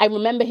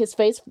remember his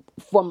face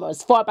from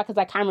as far back as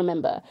I can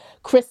remember.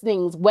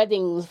 Christenings,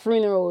 weddings,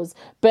 funerals,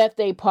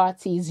 birthday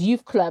parties,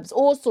 youth clubs,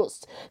 all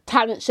sorts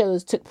talent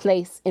shows took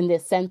place in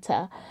this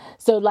center.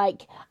 So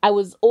like I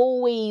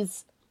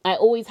always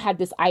had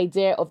this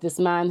idea of this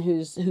man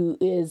who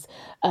is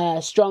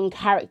a strong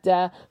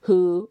character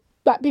who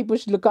Black people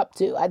should look up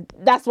to.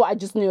 That's what I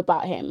just knew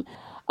about him.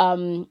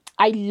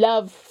 I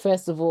love,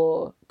 first of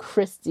all,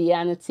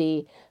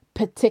 Christianity,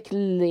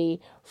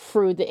 particularly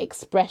through the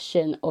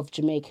expression of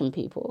Jamaican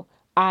people.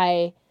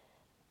 I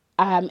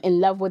am in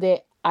love with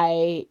it.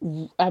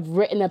 I've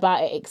written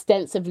about it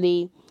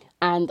extensively,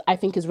 and I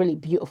think it's really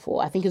beautiful.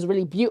 I think it's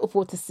really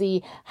beautiful to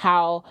see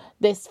how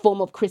this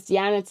form of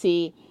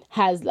Christianity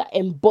has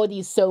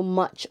embodied so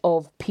much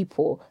of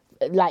people,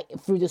 like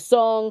through the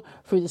song,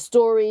 through the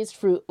stories,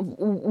 through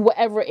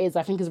whatever it is.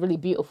 I think is really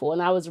beautiful,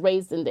 and I was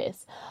raised in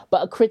this.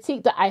 But a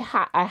critique that I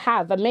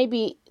have, and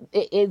maybe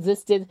it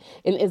existed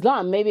in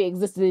Islam, maybe it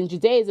existed in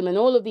Judaism, and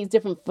all of these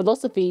different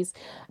philosophies,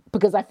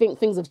 because I think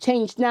things have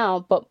changed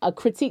now. But a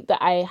critique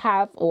that I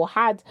have or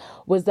had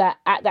was that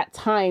at that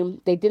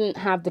time they didn't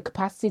have the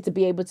capacity to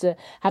be able to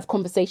have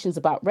conversations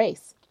about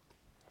race.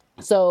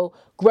 So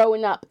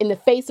growing up in the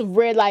face of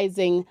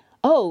realizing,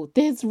 oh,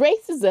 there's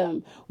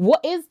racism.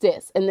 What is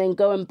this? And then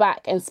going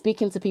back and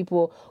speaking to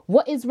people,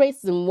 what is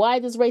racism? Why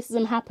does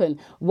racism happen?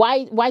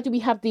 Why do we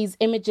have these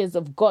images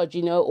of God,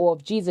 or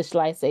of Jesus,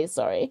 shall I say,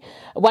 sorry.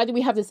 Why do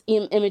we have this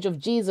image of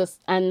Jesus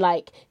and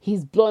like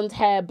he's blonde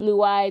hair,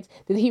 blue eyed?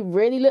 Did he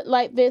really look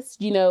like this?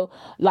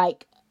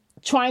 Like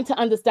trying to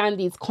understand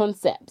these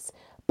concepts.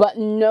 But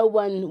no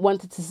one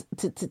wanted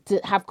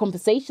to have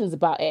conversations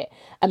about it,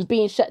 and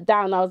being shut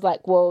down. I was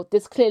like, well,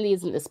 this clearly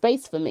isn't the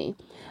space for me.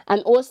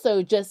 And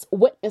also just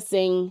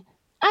witnessing,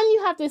 and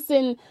you have this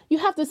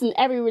in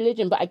every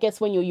religion, but I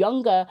guess when you're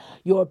younger,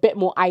 you're a bit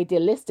more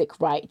idealistic,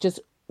 right? Just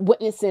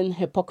witnessing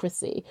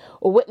hypocrisy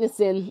or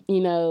witnessing,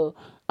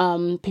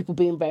 people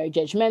being very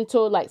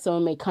judgmental, like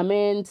someone may come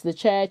into the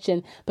church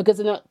and because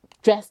they're not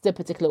dressed a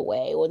particular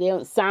way or they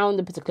don't sound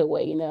a particular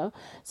way,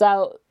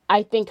 So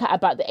I think at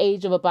about the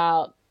age of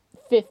about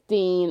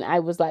 15, I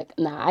was like,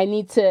 nah, I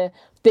need to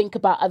think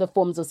about other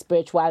forms of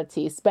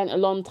spirituality. Spent a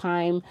long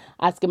time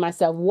asking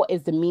myself, what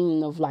is the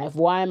meaning of life?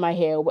 Why am I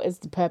here? What is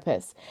the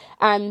purpose?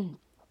 And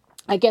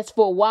I guess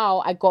for a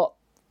while I got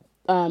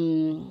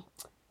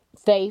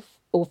faith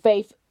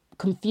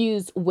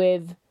confused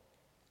with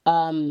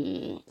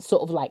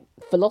sort of like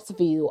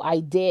philosophy or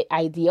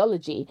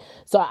ideology.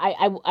 So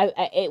I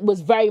it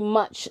was very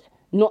much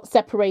not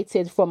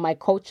separated from my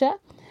culture.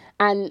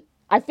 And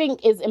I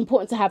think it's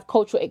important to have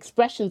cultural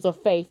expressions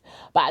of faith,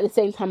 but at the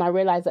same time, I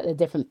realized that they're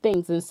different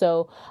things. And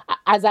so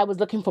as I was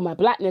looking for my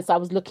Blackness, I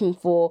was looking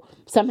for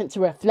something to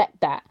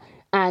reflect that.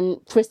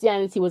 And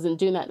Christianity wasn't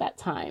doing that at that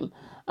time.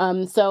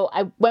 So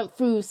I went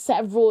through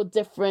several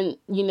different,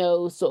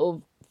 sort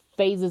of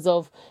phases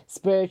of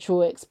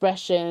spiritual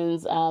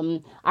expressions.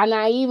 And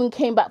I even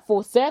came back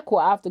full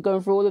circle after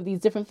going through all of these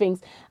different things.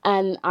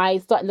 And I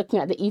started looking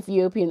at the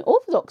Ethiopian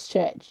Orthodox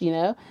Church,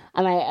 and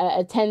I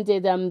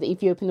attended the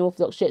Ethiopian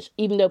Orthodox Church,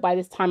 even though by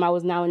this time I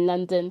was now in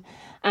London.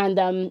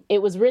 And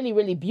it was really,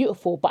 really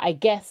beautiful. But I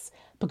guess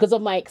because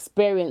of my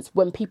experience,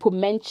 when people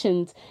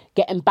mentioned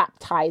getting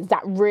baptized,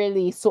 that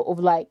really sort of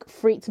like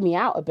freaked me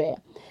out a bit.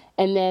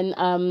 And then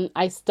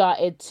I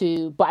started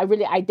but I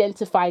really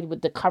identified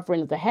with the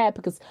covering of the hair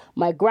because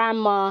my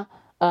grandma,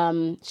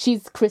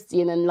 she's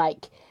Christian, and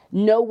like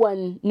no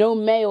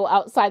male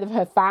outside of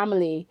her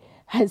family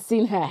has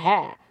seen her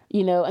hair,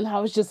 and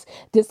I was just,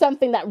 there's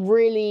something that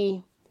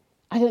really,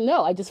 I don't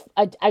know, I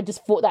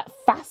just thought that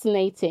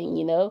fascinating,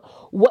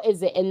 what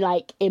is it? And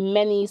like in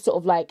many sort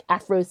of like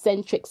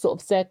Afrocentric sort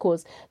of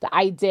circles, the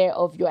idea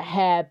of your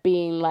hair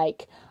being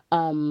like,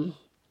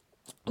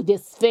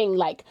 this thing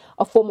like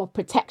a form of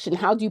protection.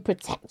 How do you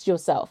protect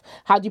yourself?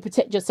 How do you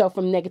protect yourself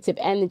from negative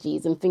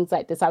energies and things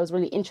like this? I was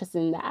really interested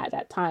in that at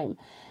that time.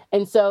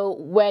 And so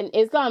when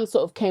Islam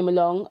sort of came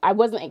along, I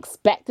wasn't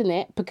expecting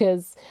it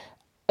because,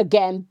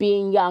 again,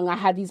 being young, I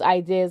had these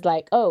ideas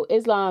like, oh,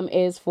 Islam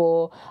is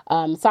for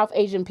South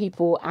Asian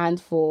people and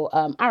for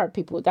Arab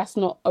people. That's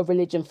not a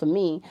religion for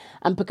me.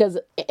 And because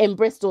in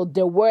Bristol,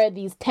 there were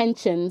these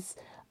tensions,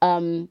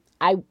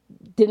 I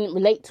didn't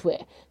relate to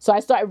it. So I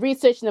started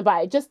researching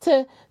about it just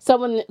to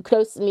someone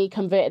close to me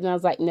converted. And I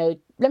was like, no,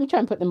 let me try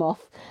and put them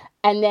off.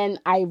 And then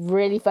I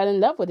really fell in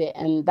love with it.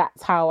 And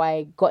that's how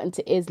I got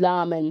into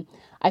Islam. And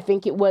I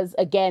think it was,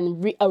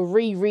 again, a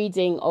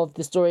rereading of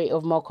the story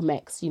of Malcolm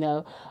X,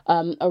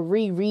 a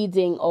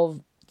rereading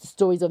of the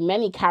stories of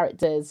many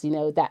characters,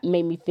 that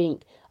made me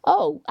think,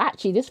 oh,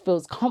 actually, this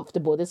feels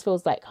comfortable. This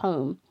feels like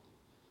home.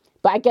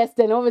 But I guess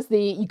then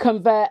obviously you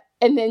convert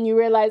and then you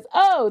realize,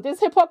 oh,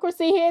 there's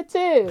hypocrisy here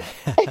too,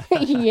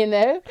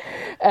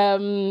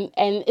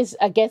 and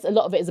I guess a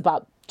lot of it is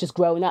about just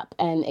growing up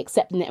and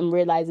accepting it and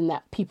realizing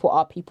that people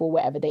are people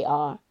wherever they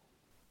are.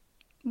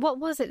 What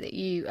was it that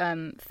you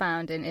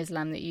found in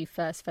Islam that you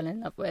first fell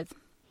in love with?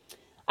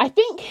 I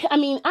think, I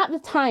mean, at the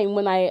time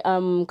when I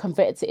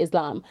converted to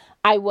Islam,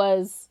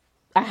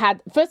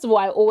 first of all,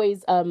 I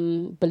always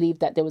believed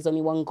that there was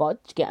only one God.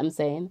 Do you get what I'm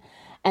saying?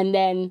 And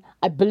then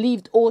I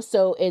believed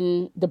also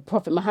in the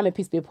Prophet Muhammad,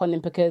 peace be upon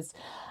him, because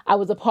I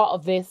was a part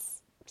of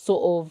this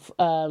sort of,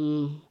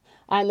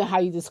 I don't know how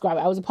you describe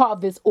it. I was a part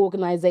of this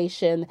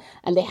organization,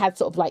 and they had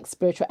sort of like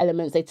spiritual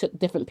elements. They took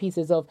different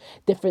pieces of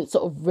different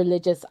sort of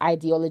religious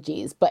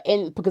ideologies. But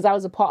because I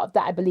was a part of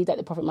that, I believe that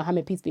the Prophet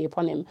Muhammad, peace be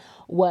upon him,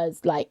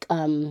 was like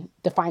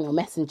the final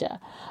messenger.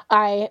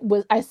 I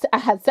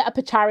had set up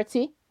a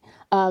charity.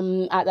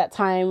 At that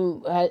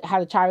time, I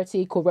had a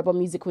charity called Rebel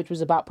Music, which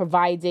was about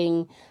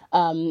providing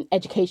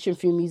education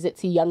through music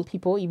to young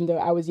people, even though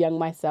I was young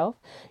myself,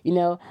 you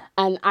know.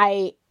 And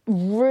I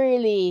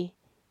really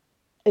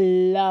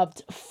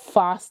loved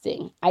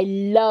fasting. I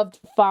loved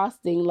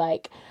fasting.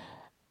 Like,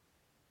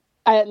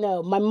 I don't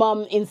know, my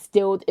mom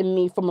instilled in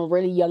me from a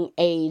really young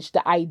age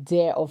the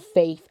idea of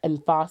faith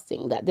and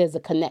fasting, that there's a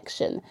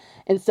connection.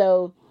 And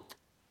so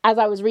as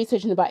I was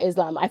researching about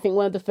Islam, I think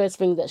one of the first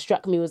things that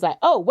struck me was like,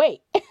 oh,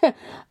 wait,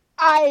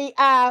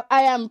 I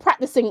am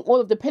practicing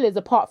all of the pillars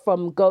apart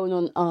from going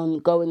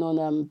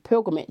on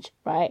pilgrimage,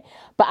 right?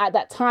 But at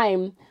that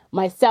time,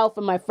 myself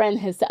and my friend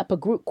had set up a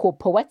group called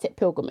Poetic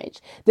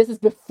Pilgrimage. This is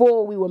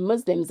before we were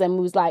Muslims, and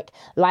we was like,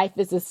 life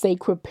is a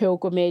sacred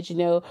pilgrimage, you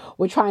know,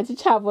 we're trying to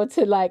travel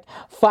to like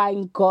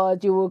find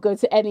God. You will go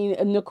to any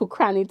nook or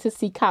cranny to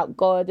seek out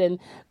God and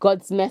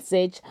God's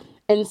message.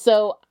 And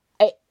so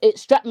it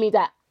struck me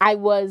that I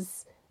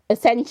was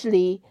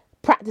essentially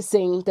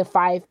practicing the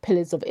 5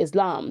 pillars of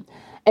Islam.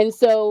 And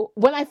so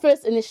when I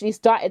first initially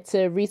started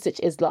to research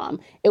Islam,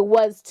 it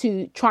was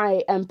to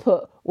try and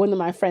put one of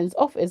my friends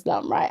off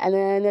Islam, right? And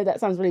I know that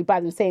sounds really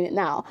bad in saying it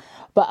now,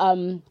 but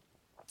and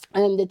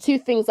the 2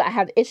 things that I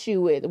had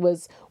issue with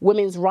was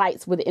women's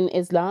rights within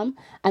Islam,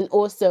 and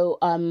also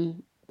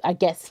I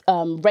guess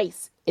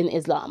race in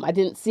Islam. I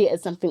didn't see it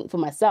as something for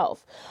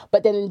myself.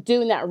 But then in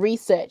doing that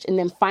research and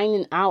then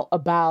finding out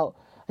about,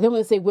 I don't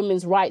want to say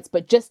women's rights,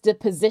 but just the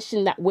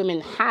position that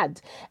women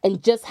had,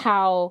 and just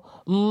how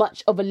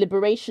much of a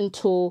liberation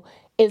tool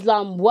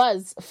Islam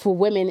was for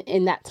women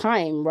in that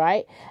time,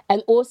 right?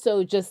 And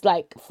also just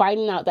like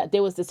finding out that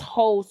there was this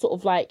whole sort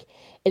of like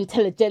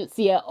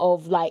intelligentsia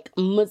of like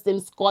Muslim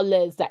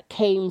scholars that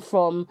came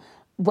from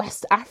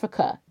West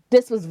Africa.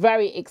 This was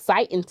very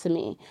exciting to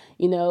me,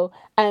 you know,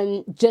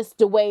 and just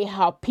the way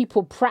how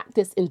people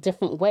practice in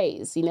different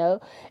ways, you know,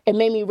 it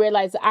made me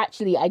realize that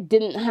actually I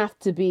didn't have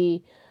to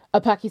be a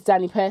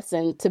Pakistani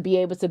person to be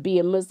able to be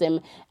a Muslim,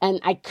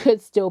 and I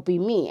could still be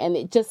me. And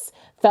it just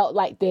felt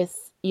like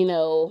this, you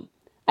know,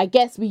 I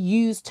guess we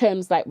use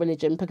terms like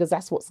religion because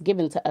that's what's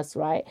given to us,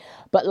 right?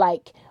 But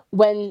like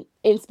when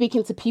in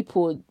speaking to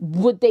people,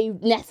 would they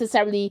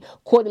necessarily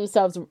call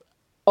themselves,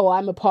 oh,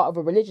 I'm a part of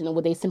a religion, or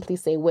would they simply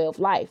say way of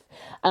life?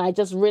 And I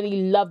just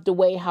really loved the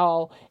way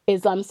how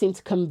Islam seemed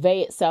to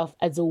convey itself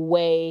as a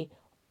way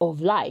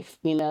of life,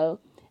 you know?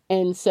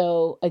 And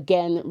so,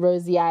 again,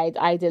 rosy-eyed,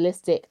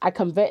 idealistic, I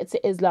converted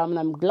to Islam, and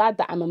I'm glad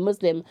that I'm a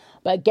Muslim.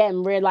 But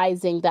again,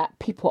 realizing that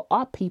people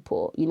are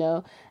people, you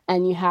know,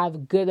 and you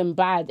have good and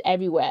bad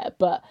everywhere.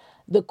 But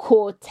the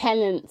core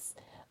tenets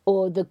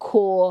or the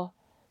core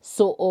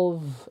sort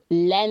of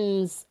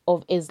lens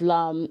of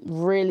Islam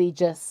really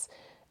just,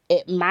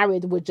 it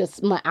married with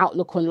just my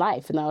outlook on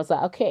life. And I was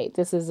like, okay,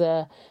 this is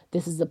a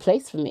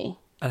place for me.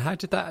 And how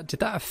did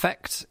that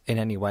affect in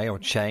any way, or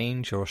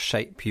change or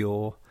shape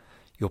your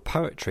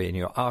poetry and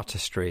your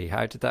artistry?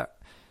 How did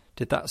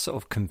that sort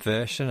of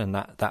conversion and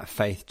that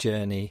faith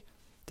journey,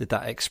 did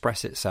that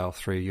express itself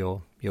through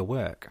your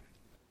work?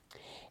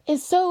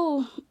 It's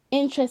so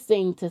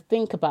interesting to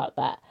think about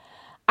that.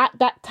 At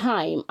that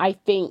time, I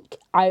think,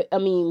 I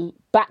mean,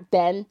 back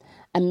then,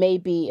 and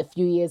maybe a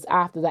few years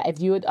after that, if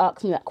you had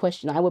asked me that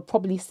question, I would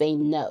probably say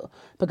no,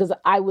 because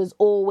I was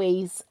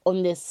always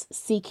on this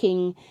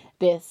seeking,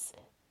 this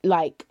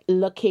like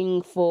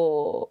looking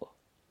for,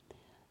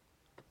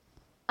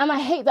 and I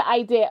hate the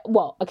idea,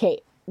 well,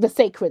 okay, the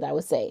sacred, I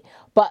would say.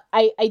 But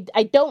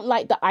I don't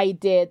like the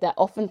idea that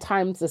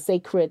oftentimes the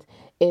sacred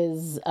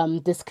is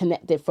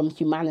disconnected from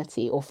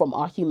humanity or from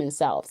our human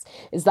selves.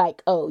 It's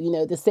like, oh, you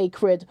know, the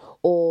sacred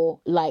or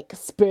like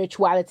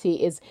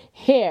spirituality is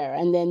here,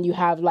 and then you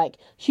have like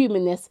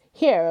humanness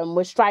here, and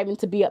we're striving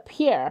to be up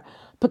here.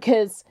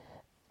 Because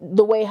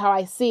the way how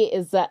I see it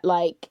is that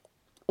like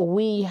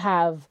we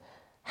have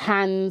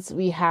hands,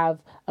 we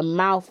have a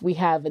mouth, we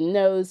have a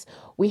nose,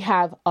 we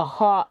have a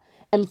heart,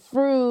 and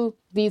through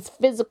these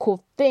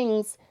physical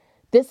things,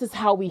 this is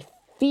how we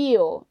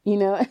feel, you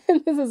know.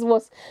 And this is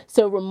what's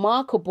so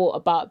remarkable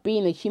about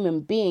being a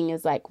human being,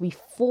 is like we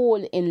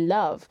fall in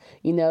love,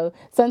 you know.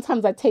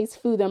 Sometimes I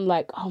taste food, I'm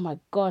like, oh my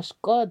gosh,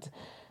 God,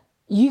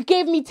 you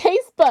gave me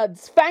taste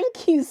buds,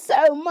 thank you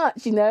so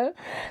much, you know.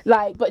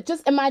 Like, but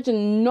just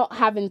imagine not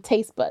having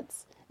taste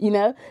buds. You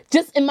know,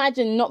 just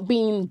imagine not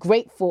being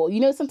grateful.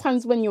 You know,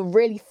 sometimes when you're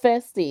really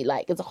thirsty,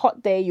 like it's a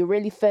hot day, you're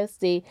really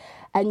thirsty,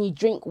 and you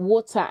drink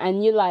water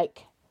and you're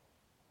like,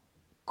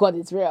 God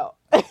is real.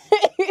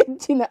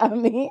 Do Do you know what I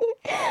mean?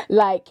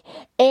 Like,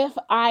 if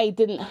I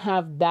didn't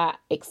have that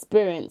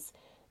experience,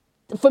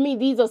 for me,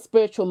 these are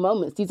spiritual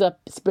moments. These are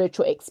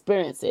spiritual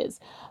experiences.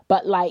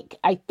 But like,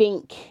 I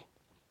think,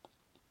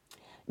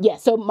 yeah.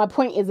 So my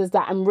point is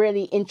that I'm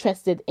really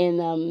interested in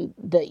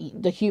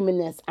the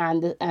humanness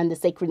and the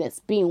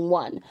sacredness being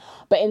one.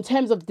 But in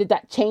terms of, did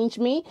that change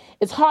me?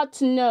 It's hard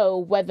to know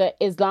whether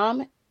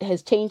Islam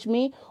has changed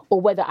me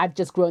or whether I've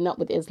just grown up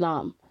with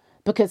Islam,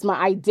 because my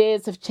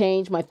ideas have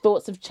changed, my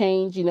thoughts have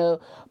changed, you know.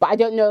 But I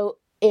don't know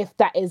if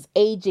that is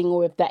aging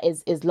or if that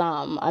is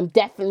Islam. I'm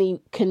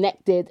definitely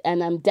connected,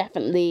 and I'm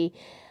definitely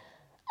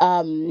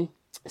not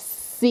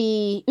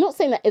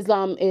saying that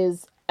Islam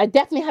is, I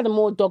definitely had a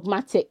more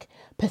dogmatic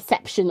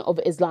perception of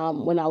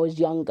Islam when I was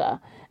younger.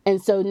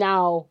 And so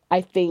now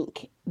I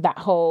think that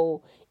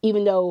whole,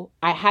 even though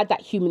I had that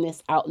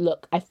humanist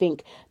outlook, I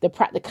think the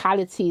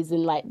practicalities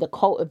and like the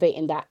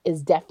cultivating that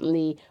is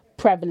definitely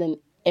prevalent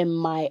in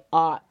my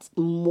art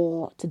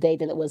more today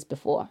than it was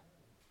before.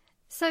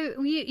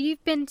 So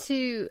you've been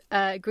to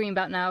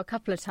Greenbelt now a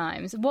couple of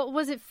times. What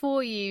was it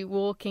for you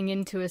walking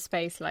into a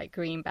space like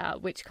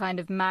Greenbelt, which kind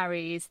of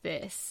marries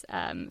this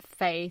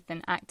faith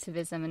and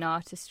activism and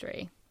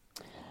artistry?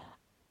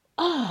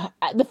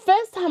 The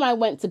first time I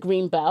went to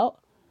Greenbelt,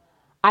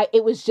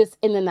 it was just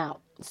in and out.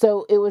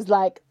 So it was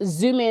like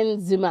zoom in,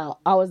 zoom out.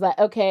 I was like,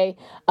 okay,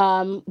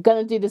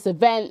 gonna do this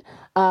event,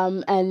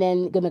 and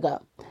then gonna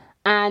go.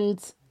 And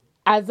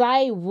as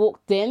I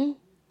walked in,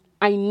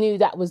 I knew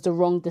that was the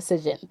wrong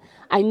decision.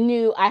 I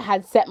knew I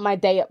had set my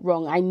day up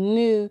wrong. I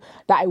knew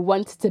that I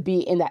wanted to be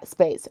in that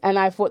space. And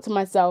I thought to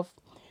myself,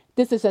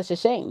 this is such a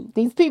shame.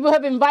 These people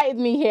have invited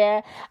me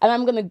here and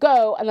I'm going to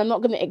go and I'm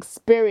not going to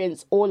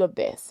experience all of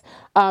this.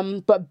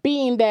 But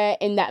being there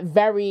in that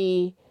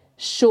very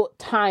short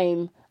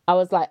time, I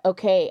was like,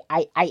 okay,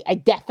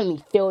 I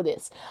definitely feel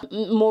this.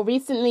 More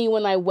recently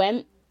when I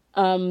went,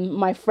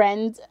 my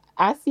friend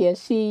Asia,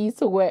 she used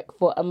to work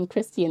for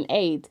Christian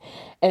Aid,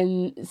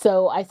 and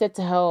so I said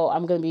to her,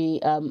 I'm going to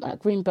be at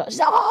Greenbelt. She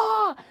said,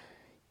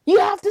 you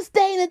have to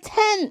stay in a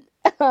tent.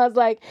 I was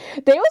like,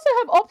 they also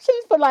have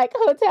options for like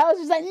hotels.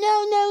 She's like,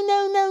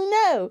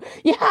 no,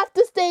 you have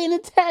to stay in a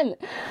tent.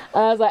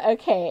 I was like,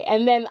 okay.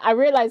 And then I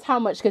realized how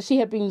much, because she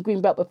had been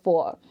Greenbelt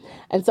before,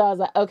 and so I was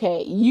like,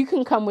 okay, you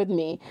can come with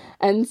me.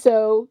 And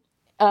so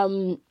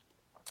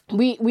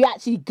we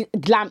actually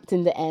glamped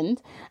in the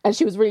end, and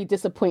she was really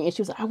disappointed.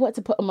 She was like, I want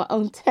to put on my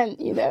own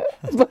tent, you know.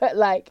 But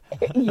like,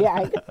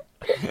 yeah,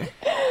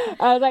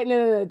 I was like,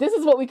 no, this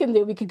is what we can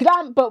do. We could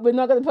glamp, but we're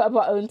not going to put up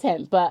our own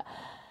tent. But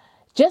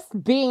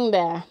just being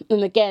there,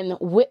 and again,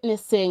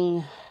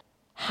 witnessing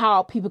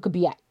how people could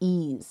be at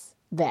ease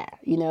there,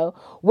 you know,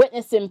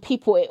 witnessing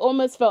people, it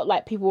almost felt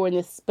like people were in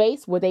this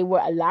space where they were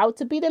allowed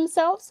to be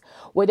themselves,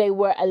 where they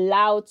were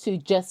allowed to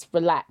just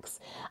relax.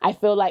 I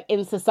feel like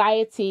in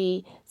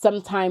society,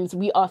 sometimes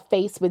we are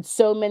faced with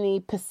so many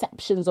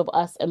perceptions of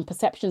us and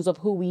perceptions of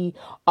who we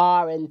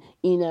are, and,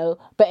 you know,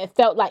 but it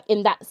felt like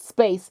in that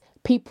space,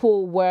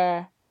 people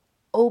were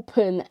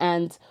open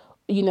and,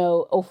 you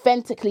know,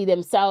 authentically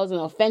themselves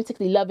and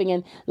authentically loving.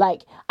 And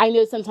like, I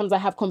know sometimes I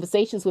have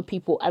conversations with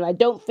people and I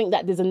don't think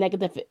that there's a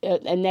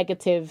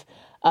negative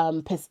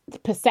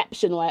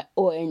perception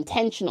or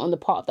intention on the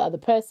part of the other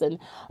person,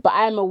 but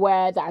I am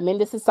aware that I'm in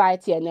this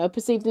society. I know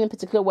perceived in a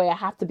particular way, I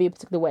have to be a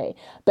particular way,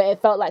 but it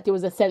felt like there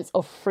was a sense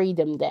of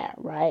freedom there,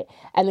 right?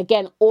 And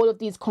again, all of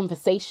these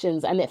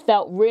conversations, and it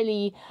felt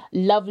really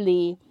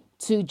lovely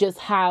to just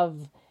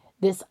have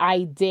this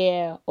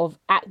idea of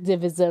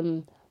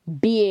activism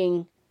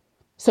being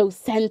so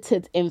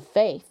centered in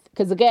faith.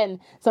 Because again,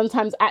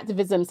 sometimes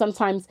activism,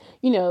 sometimes,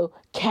 you know,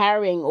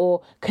 caring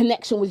or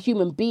connection with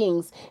human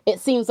beings, it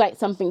seems like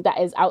something that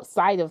is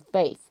outside of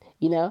faith,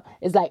 you know?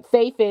 It's like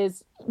faith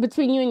is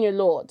between you and your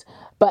Lord,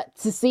 but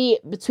to see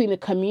it between a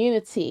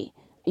community,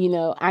 you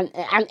know, and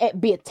it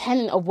be a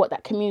tenet of what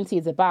that community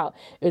is about,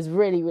 it was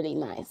really, really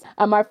nice.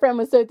 And my friend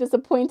was so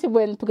disappointed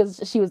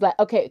because she was like,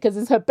 okay, because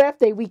it's her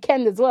birthday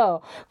weekend as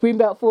well.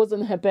 Greenbelt falls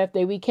on her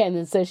birthday weekend,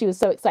 and so she was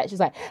so excited.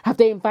 She's like, have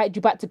they invited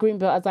you back to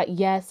Greenbelt? I was like,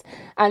 yes.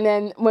 And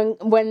then when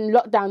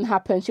lockdown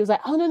happened, she was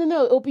like, oh,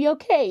 no, it'll be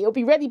okay. It'll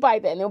be ready by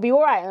then. It'll be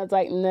all right. And I was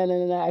like,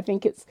 no, I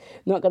think it's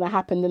not going to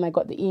happen. Then I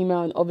got the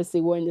email, and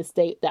obviously we're in the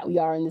state that we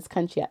are in this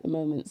country at the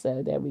moment.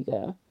 So there we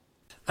go.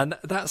 And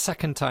that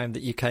second time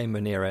that you came,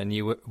 Munira, and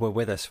you were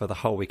with us for the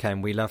whole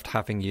weekend, we loved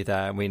having you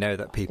there. And we know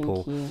that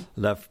people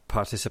love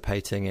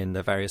participating in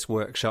the various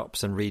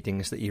workshops and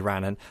readings that you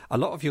ran. And a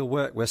lot of your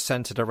work was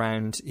centred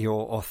around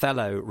your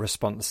Othello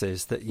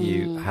responses that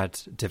you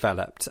had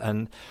developed.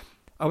 And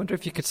I wonder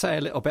if you could say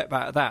a little bit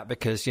about that,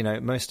 because, you know,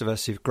 most of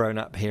us who've grown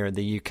up here in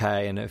the UK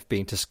and have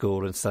been to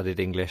school and studied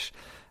English,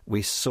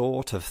 we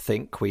sort of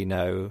think we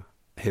know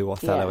who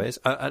Othello is.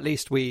 At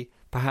least we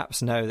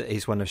perhaps know that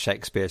he's one of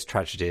Shakespeare's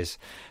tragedies,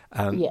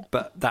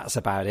 but that's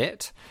about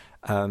it.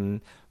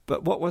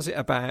 But what was it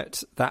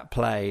about that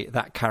play,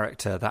 that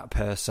character, that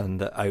person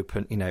that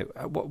opened, you know,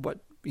 what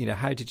you know,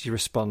 how did you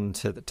respond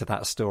to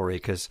that story?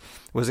 Because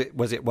was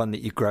it one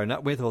that you'd grown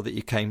up with or that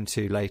you came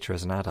to later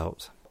as an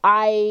adult?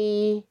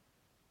 I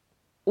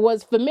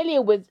was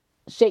familiar with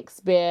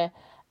Shakespeare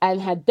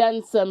and had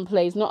done some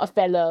plays, not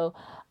Othello,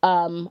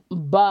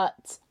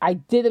 but I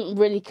didn't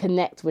really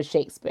connect with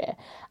Shakespeare.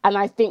 And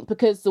I think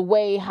because the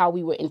way how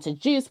we were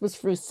introduced was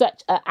through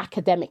such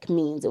academic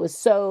means. It was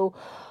so,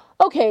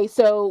 okay,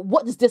 so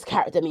what does this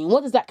character mean?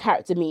 What does that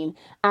character mean?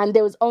 And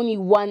there was only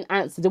one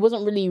answer. There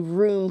wasn't really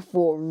room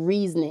for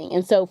reasoning.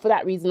 And so for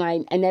that reason,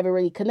 I never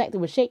really connected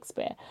with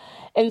Shakespeare.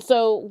 And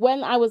so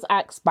when I was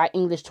asked by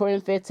English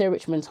Touring Theatre,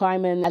 Richmond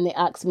Hyman, and they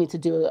asked me to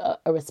do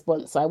a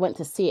response, so I went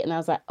to see it and I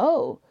was like,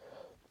 oh,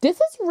 this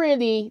is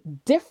really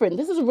different.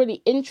 This is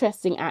really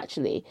interesting,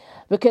 actually,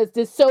 because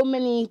there's so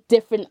many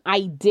different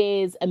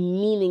ideas and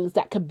meanings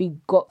that could be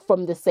got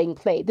from the same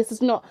play. This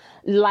is not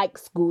like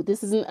school.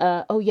 This isn't,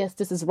 oh, yes,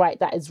 this is right,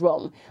 that is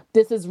wrong.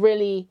 This is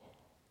really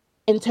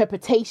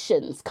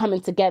interpretations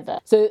coming together.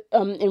 So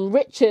in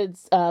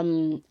Richard's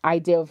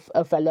idea of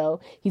Othello,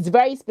 he's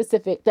very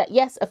specific that,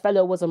 yes,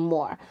 Othello was a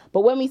Moor.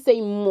 But when we say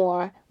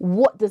Moor,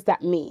 what does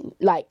that mean?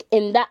 Like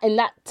in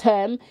that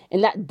term, in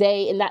that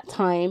day, in that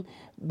time,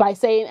 by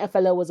saying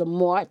Othello was a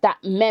Moor, that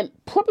meant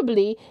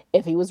probably,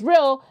 if he was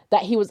real,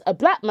 that he was a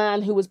black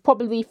man who was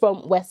probably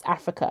from West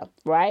Africa,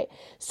 right?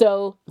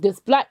 So this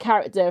black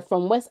character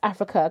from West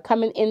Africa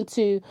coming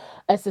into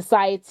a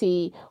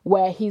society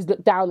where he's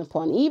looked down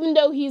upon, even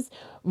though he's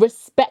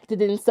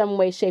respected in some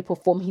way, shape or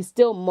form, he's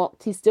still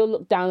mocked, he's still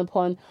looked down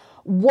upon.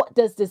 What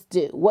does this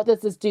do? What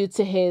does this do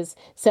to his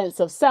sense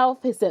of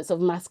self, his sense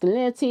of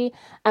masculinity?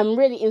 And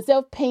really, instead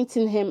of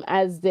painting him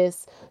as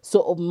this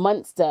sort of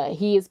monster,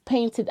 he is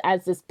painted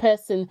as this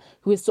person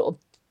who is sort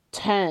of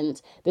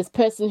turned, this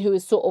person who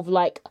is sort of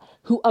like,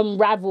 who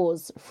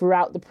unravels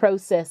throughout the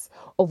process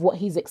of what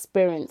he's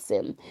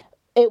experiencing.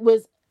 It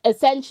was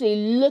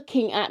essentially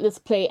looking at this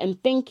play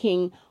and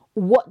thinking,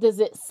 what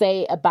does it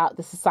say about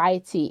the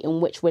society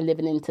in which we're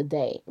living in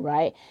today,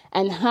 right?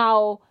 And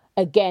how,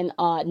 again,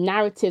 our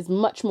narratives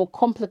much more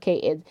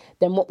complicated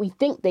than what we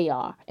think they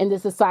are in the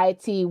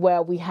society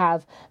where we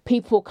have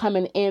people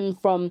coming in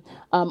from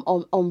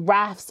on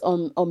rafts,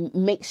 on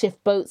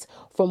makeshift boats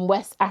from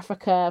West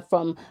Africa,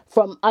 from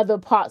other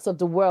parts of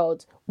the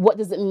world. What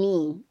does it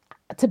mean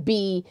to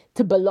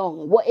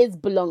belong? What is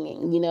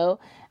belonging, you know?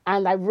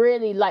 And I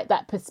really like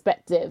that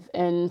perspective.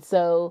 And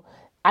so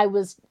a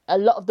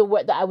lot of the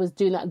work that I was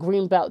doing at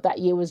Greenbelt that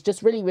year was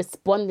just really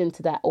responding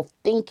to that, or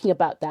thinking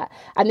about that.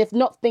 And if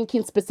not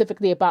thinking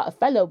specifically about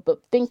Othello,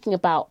 but thinking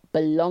about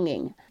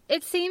belonging.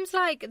 It seems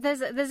like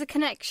there's a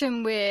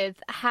connection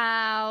with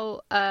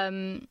how,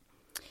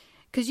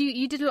 because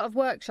you did a lot of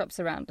workshops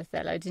around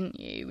Othello, didn't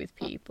you, with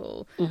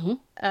people?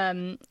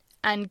 Mm-hmm.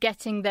 And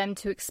getting them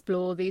to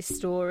explore these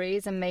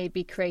stories and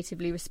maybe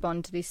creatively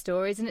respond to these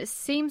stories. And it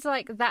seems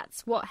like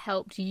that's what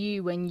helped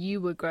you when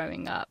you were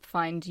growing up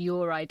find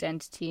your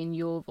identity and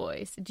your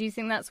voice. Do you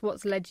think that's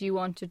what's led you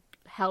on to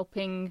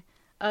helping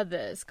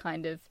others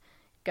kind of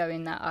go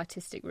in that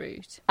artistic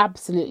route?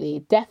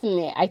 Absolutely.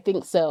 Definitely. I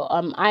think so.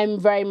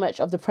 I'm very much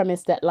of the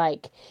premise that,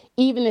 like,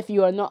 even if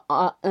you are not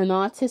an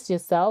artist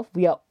yourself,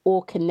 we are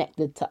all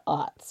connected to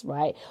arts,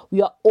 right?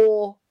 We are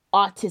all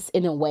artists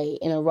in a way,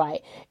 in a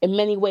right. In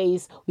many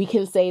ways, we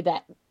can say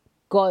that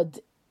God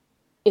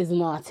is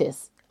an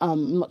artist.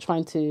 I'm not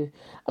trying to,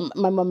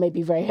 my mum may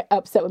be very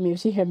upset with me if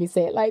she hear me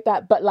say it like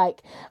that. But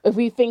like, if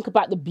we think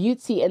about the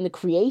beauty and the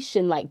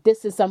creation, like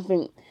this is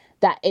something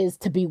that is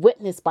to be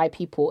witnessed by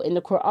people. In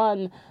the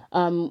Quran,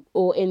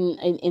 or in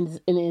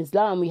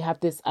Islam, we have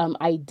this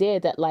idea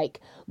that like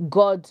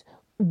God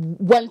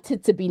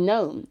wanted to be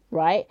known,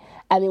 right?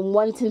 And in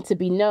wanting to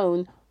be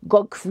known,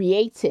 God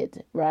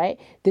created, right,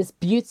 this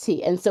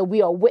beauty. And so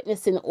we are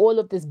witnessing all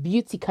of this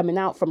beauty coming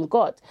out from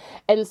God.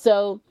 And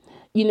so,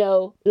 you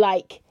know,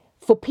 like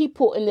for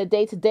people in the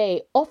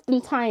day-to-day,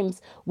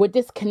 oftentimes we're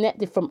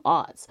disconnected from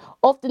arts.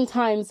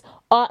 Oftentimes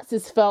arts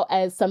is felt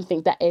as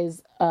something that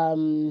is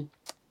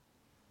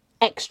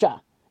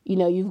extra. You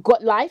know, you've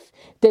got life,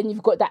 then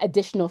you've got that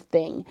additional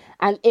thing.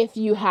 And if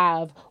you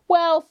have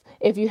wealth,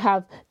 if you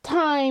have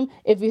time,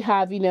 if you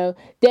have, you know,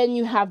 then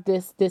you have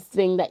this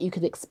thing that you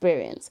could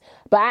experience.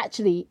 But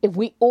actually, if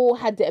we all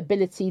had the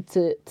ability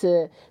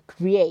to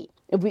create,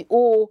 if we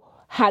all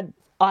had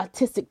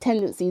artistic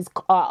tendencies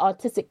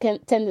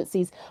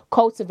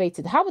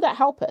cultivated, how would that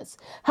help us?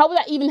 How would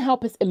that even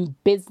help us in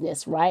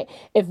business, right?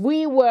 If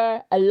we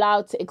were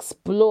allowed to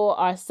explore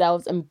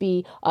ourselves and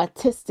be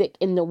artistic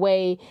in the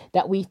way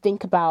that we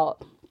think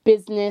about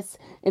business,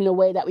 in the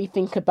way that we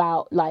think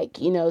about,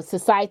 like, you know,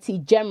 society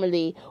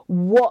generally,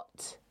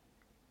 what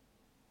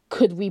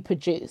could we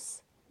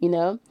produce? You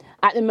know,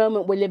 at the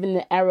moment, we're living in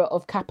the era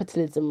of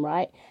capitalism,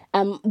 right?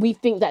 And we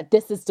think that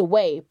this is the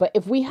way. But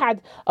if we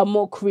had a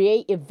more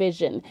creative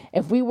vision,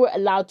 if we were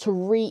allowed to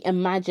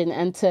reimagine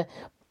and to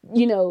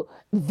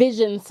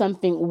vision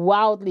something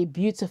wildly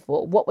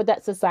beautiful, what would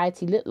that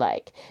society look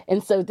like?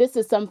 And so this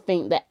is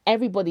something that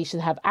everybody should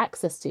have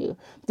access to.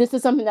 This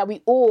is something that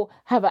we all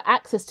have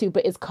access to,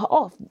 but it's cut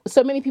off.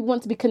 So many people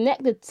want to be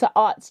connected to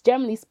arts,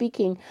 generally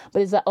speaking,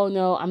 but it's like, oh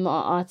no, I'm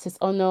not an artist.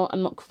 Oh no,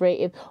 I'm not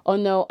creative. Oh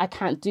no, I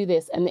can't do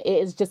this. And it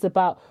is just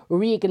about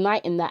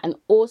reigniting that, and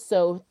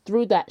also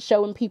through that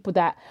showing people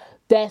that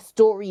their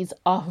stories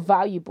are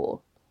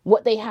valuable.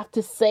 What they have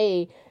to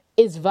say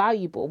is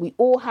valuable. We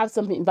all have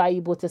something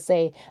valuable to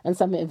say and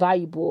something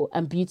valuable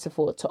and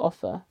beautiful to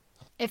offer.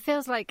 It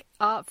feels like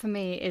art for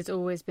me has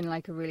always been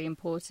like a really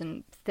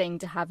important thing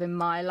to have in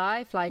my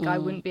life. Like I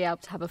wouldn't be able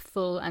to have a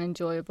full and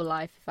enjoyable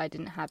life if I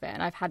didn't have it.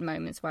 And I've had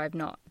moments where I've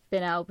not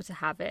been able to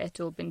have it,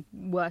 or been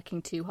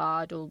working too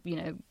hard, or,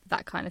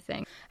 that kind of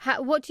thing.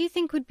 What do you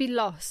think would be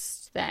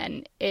lost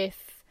then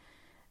if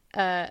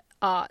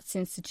arts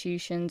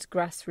institutions,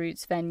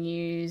 grassroots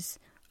venues,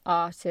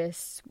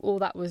 artists, all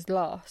that was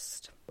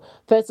lost?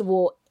 First of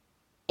all,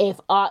 if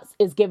arts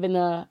is given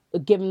the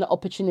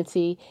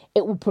opportunity,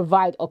 it will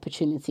provide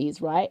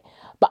opportunities, right?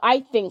 But I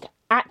think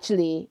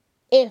actually,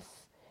 if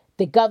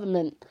the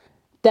government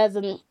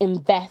doesn't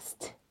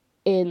invest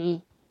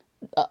in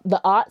the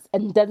arts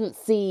and doesn't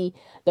see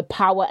the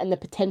power and the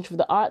potential of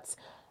the arts,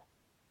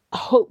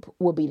 hope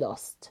will be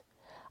lost.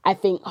 I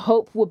think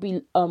hope will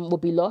be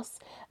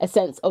lost. A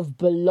sense of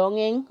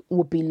belonging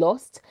will be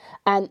lost,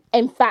 and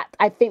in fact,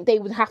 I think they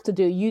would have to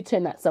do a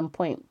U-turn at some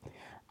point.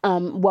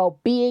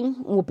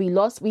 Well-being will be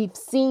lost. We've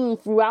seen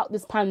throughout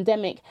this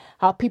pandemic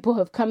how people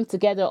have come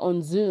together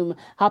on Zoom,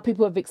 how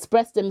people have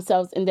expressed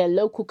themselves in their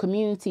local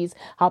communities,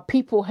 how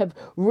people have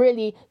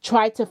really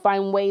tried to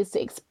find ways to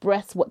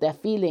express what they're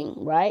feeling,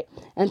 right?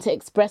 And to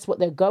express what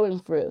they're going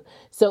through.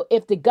 So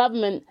if the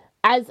government,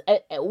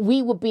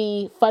 we will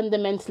be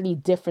fundamentally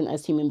different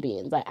as human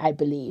beings, I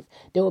believe.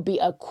 There will be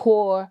a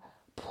core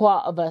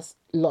part of us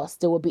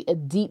lost. There will be a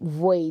deep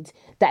void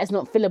that is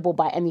not fillable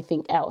by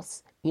anything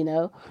else.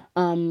 Yes,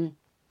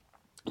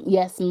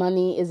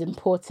 money is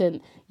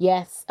important.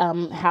 Yes,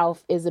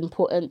 health is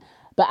important.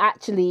 But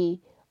actually,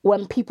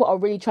 when people are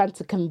really trying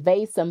to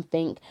convey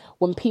something,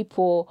 when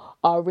people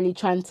are really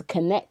trying to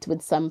connect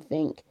with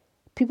something,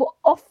 people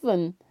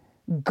often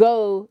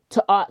go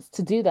to arts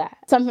to do that.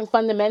 Something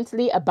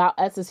fundamentally about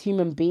us as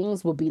human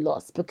beings will be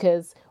lost,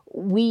 because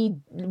we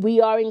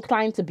are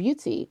inclined to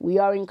beauty. We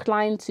are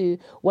inclined to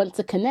want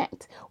to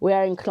connect. We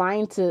are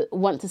inclined to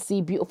want to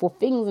see beautiful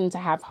things and to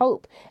have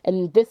hope.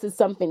 And this is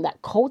something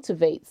that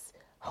cultivates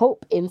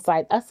hope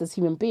inside us as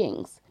human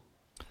beings.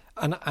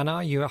 And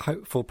are you a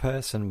hopeful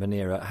person,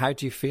 Munira? How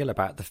do you feel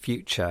about the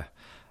future?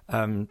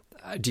 How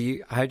do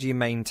you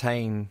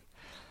maintain?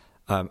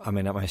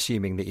 I'm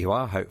assuming that you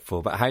are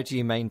hopeful, but how do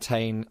you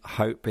maintain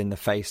hope in the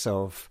face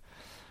of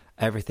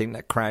everything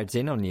that crowds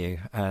in on you?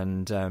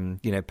 And,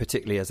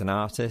 particularly as an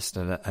artist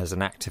and as an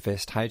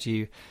activist, how do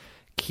you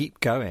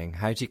keep going?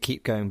 How do you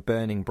keep going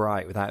burning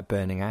bright without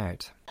burning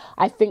out?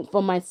 I think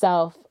for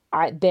myself,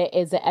 there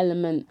is an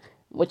element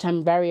which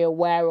I'm very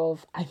aware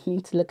of. I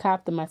need to look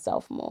after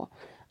myself more.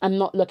 I'm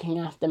not looking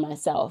after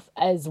myself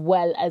as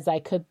well as I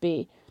could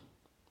be.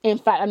 In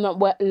fact,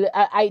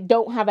 I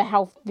don't have a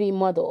healthy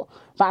model,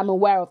 but I'm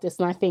aware of this.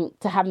 And I think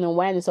to have an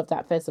awareness of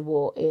that, first of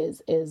all,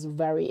 is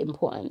very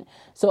important.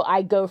 So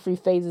I go through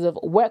phases of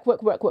work.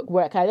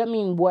 I don't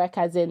mean work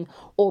as in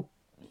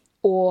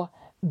or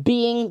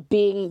being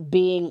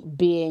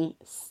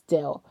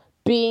still.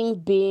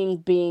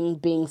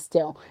 Being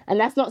still. And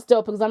that's not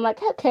still because I'm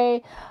like,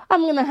 okay,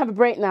 I'm going to have a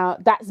break now.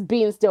 That's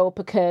being still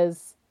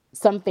because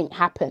something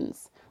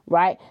happens.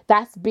 Right?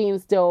 That's being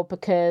still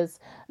because,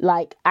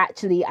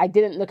 actually, I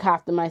didn't look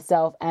after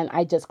myself and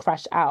I just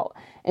crashed out.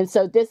 And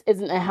so this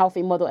isn't a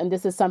healthy model. And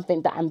this is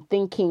something that I'm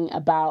thinking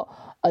about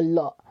a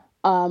lot.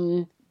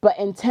 But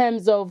in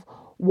terms of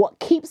what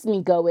keeps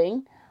me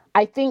going,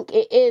 I think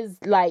it is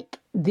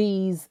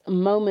these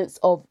moments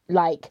of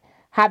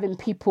having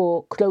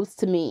people close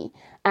to me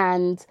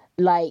and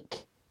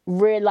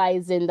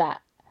realizing that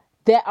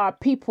there are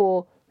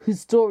people whose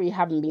story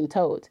haven't been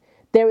told.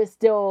 There is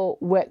still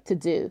work to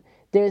do.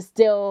 There is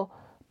still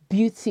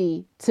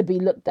beauty to be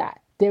looked at.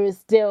 There is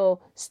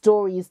still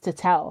stories to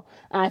tell.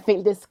 And I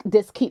think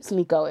this keeps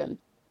me going.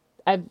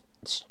 I've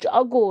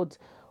struggled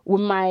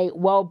with my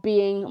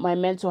well-being, my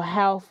mental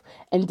health,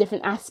 and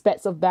different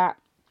aspects of that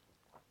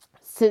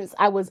since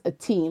I was a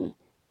teen,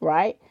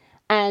 right?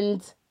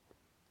 And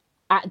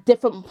at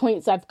different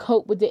points, I've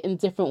coped with it in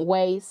different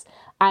ways.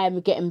 I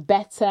am getting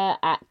better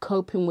at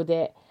coping with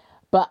it.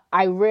 But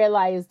I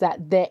realize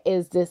that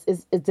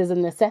there's a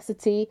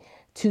necessity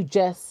to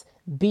just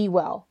be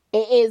well.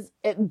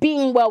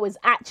 Being well is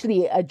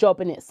actually a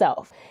job in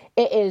itself.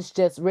 It is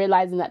just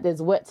realizing that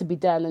there's work to be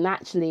done, and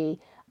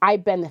actually I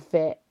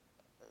benefit,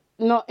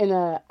 not in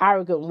an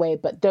arrogant way,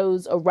 but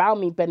those around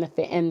me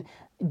benefit, and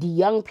the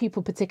young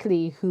people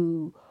particularly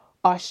who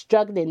are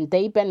struggling,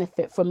 they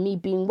benefit from me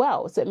being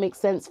well. So it makes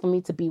sense for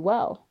me to be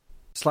well.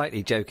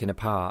 Slightly joking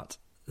apart,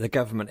 the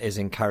government is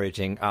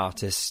encouraging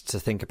artists to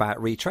think about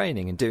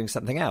retraining and doing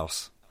something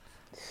else,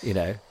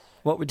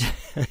 What would you...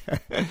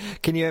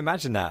 Can you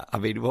imagine that? I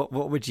mean, what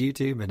would you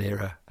do,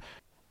 Manira?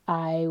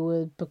 I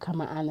would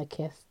become an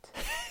anarchist.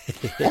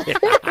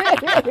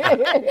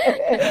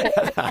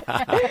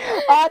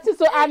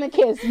 Artist or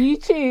anarchist, you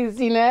choose,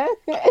 you know.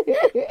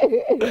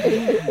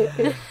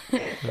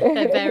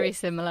 They're very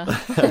similar.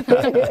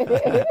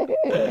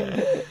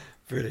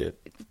 Brilliant.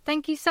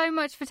 Thank you so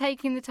much for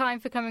taking the time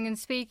for coming and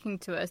speaking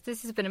to us.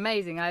 This has been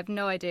amazing. I have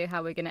no idea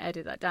how we're going to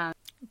edit that down.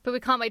 But we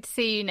can't wait to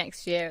see you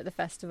next year at the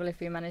festival if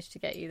we manage to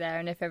get you there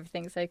and if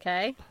everything's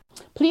okay.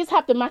 Please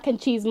have the mac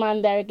and cheese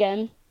man there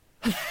again.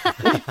 I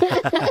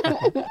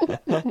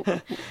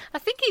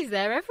think he's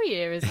there every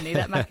year, isn't he,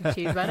 that mac and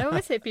cheese man? I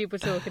always hear people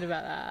talking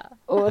about that.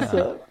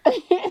 Awesome.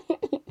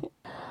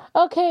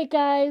 Okay,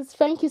 guys,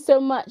 thank you so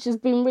much. It's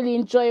been really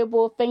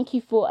enjoyable. Thank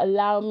you for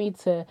allowing me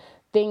to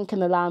think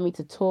and allowing me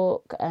to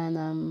talk.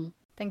 And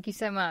thank you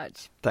so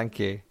much. Thank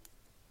you.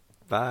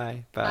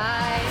 Bye.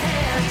 Bye.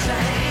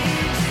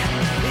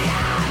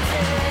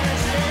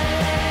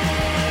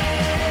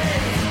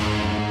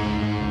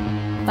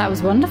 That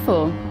was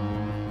wonderful.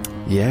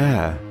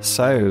 Yeah,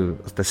 so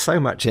there's so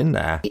much in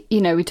there.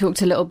 You know, we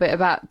talked a little bit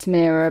about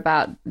Tamira,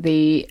 about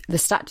the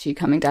statue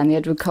coming down, the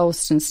Edward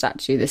Colston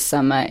statue this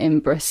summer in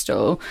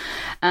Bristol.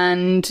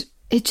 And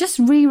it just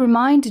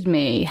reminded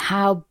me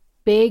how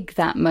big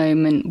that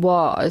moment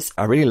was.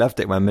 I really loved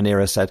it when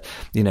Manira said,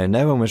 you know,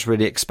 no one was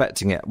really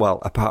expecting it. Well,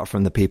 apart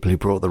from the people who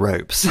brought the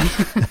ropes.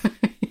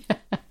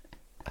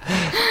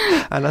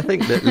 And I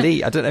think that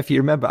Lee, I don't know if you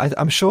remember,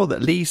 I'm sure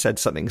that Lee said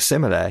something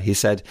similar. He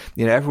said,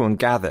 you know, everyone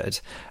gathered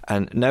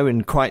and no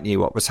one quite knew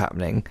what was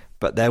happening,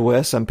 but there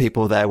were some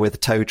people there with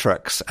tow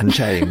trucks and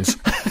chains.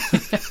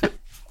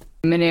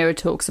 Manira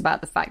talks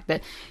about the fact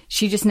that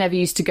she just never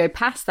used to go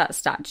past that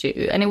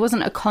statue, and it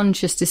wasn't a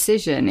conscious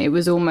decision. It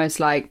was almost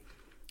like,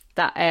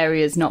 that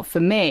area's not for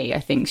me, I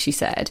think she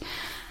said.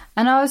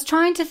 And I was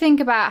trying to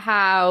think about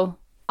how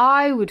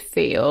I would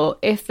feel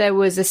if there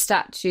was a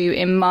statue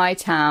in my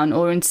town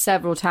or in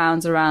several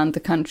towns around the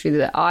country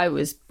that I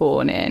was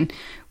born in,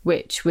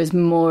 which was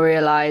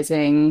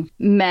memorialising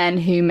men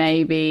who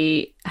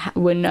maybe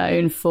were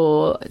known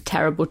for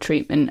terrible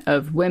treatment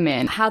of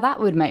women. How that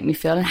would make me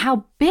feel and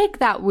how big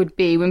that would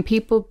be when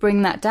people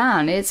bring that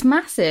down. It's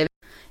massive.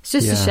 It's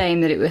just a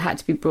shame that it had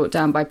to be brought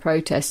down by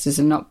protesters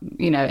and not,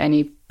 you know,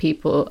 any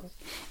people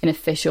in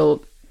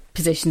official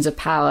positions of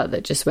power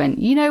that just went,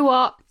 you know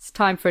what, it's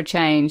time for a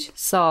change,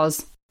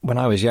 soz. When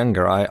I was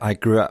younger, I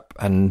grew up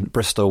and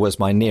Bristol was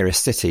my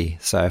nearest city.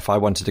 So if I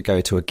wanted to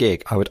go to a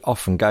gig, I would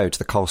often go to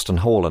the Colston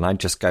Hall and I'd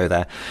just go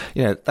there.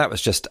 You know, that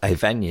was just a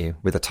venue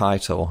with a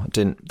title.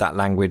 That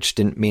language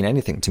didn't mean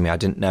anything to me. I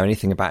didn't know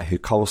anything about who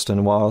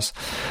Colston was.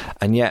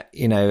 And yet,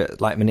 you know,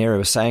 like Manira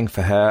was saying,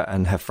 for her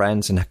and her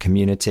friends and her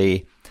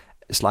community,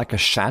 it's like a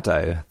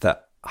shadow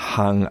that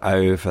hung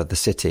over the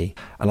city.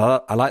 And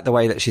I like the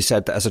way that she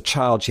said that as a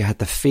child she had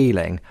the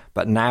feeling,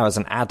 but now as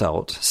an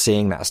adult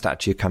seeing that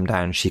statue come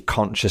down, she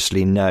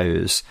consciously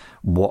knows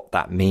what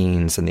that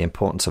means and the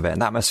importance of it.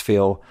 And that must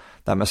feel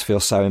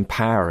so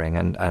empowering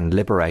and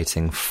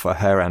liberating for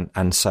her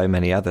and so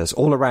many others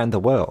all around the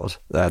world,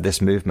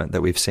 this movement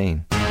that we've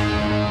seen.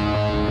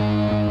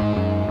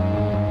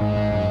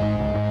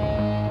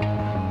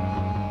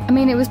 I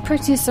mean, it was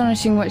pretty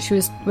astonishing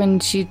when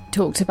she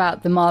talked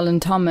about the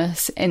Marlon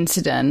Thomas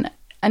incident,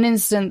 an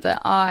incident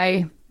that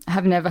I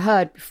have never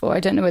heard before. I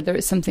don't know whether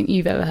it's something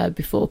you've ever heard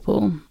before,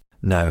 Paul.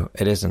 No,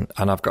 it isn't.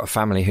 And I've got a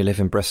family who live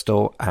in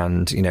Bristol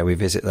and, you know, we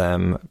visit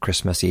them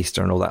Christmas,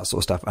 Easter and all that sort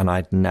of stuff. And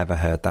I'd never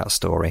heard that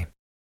story.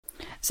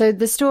 So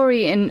the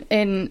story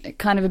in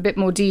kind of a bit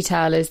more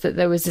detail is that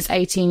there was this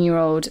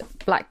 18-year-old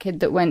black kid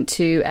that went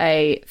to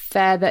a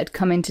fair that had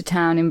come into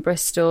town in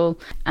Bristol,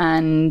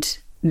 and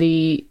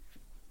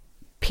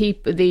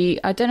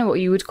I don't know what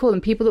you would call them,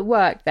 people that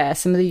work there,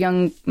 some of the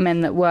young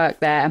men that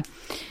work there,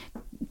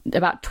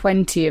 about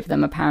 20 of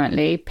them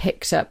apparently,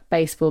 picked up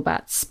baseball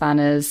bats,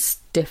 spanners,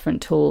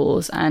 different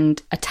tools,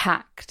 and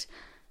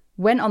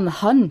went on the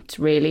hunt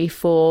really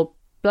for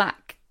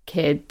black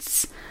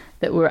kids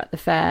that were at the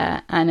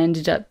fair and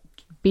ended up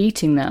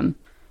beating them.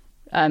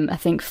 I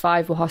think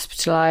 5 were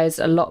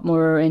hospitalised, a lot more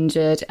were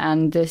injured,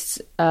 and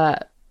this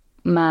man,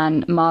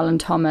 Marlon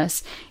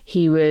Thomas,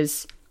 he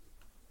was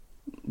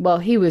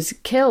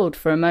killed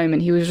for a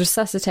moment. He was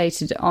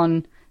resuscitated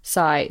on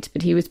site,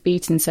 but he was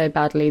beaten so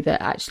badly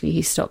that actually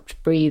he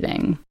stopped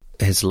breathing.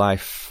 His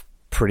life,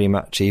 pretty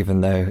much,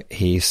 even though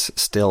he's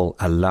still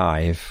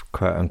alive,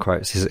 quote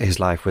unquote, his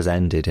life was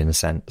ended in a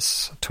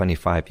sense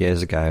 25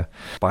 years ago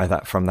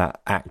from that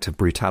act of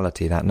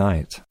brutality that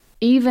night.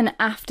 Even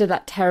after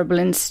that terrible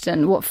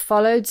incident, what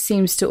followed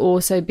seems to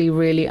also be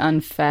really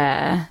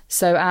unfair.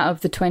 So out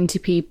of the 20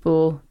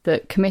 people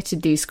that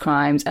committed these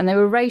crimes, and they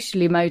were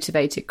racially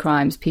motivated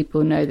crimes,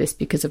 people know this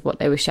because of what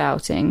they were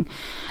shouting,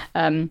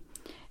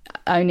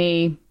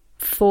 only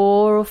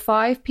 4 or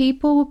 5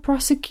 people were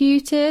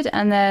prosecuted,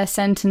 and their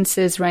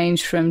sentences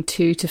ranged from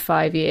 2 to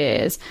 5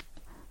 years.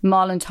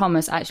 Marlon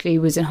Thomas actually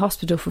was in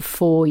hospital for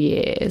 4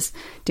 years,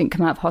 didn't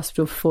come out of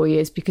hospital for 4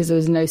 years because there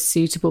was no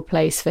suitable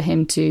place for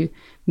him to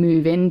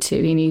move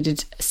into. He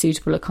needed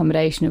suitable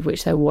accommodation, of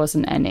which there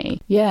wasn't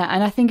any. Yeah,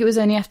 and I think it was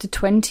only after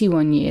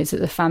 21 years that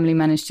the family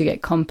managed to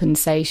get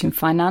compensation,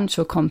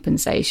 financial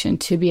compensation,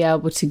 to be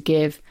able to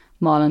give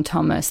Marlon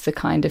Thomas the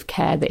kind of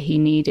care that he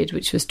needed,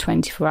 which was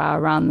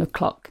 24-hour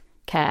round-the-clock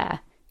care.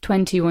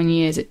 21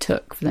 years it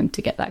took for them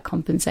to get that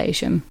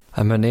compensation.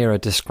 And Munira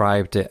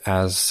described it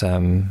as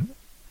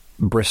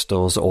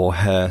Bristol's or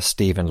her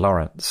Stephen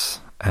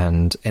Lawrence.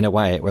 And in a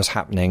way, it was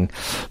happening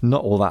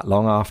not all that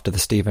long after the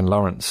Stephen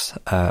Lawrence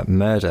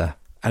murder.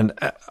 And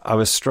I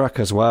was struck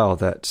as well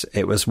that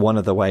it was one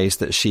of the ways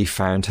that she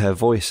found her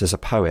voice as a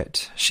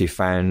poet. She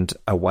found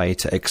a way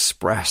to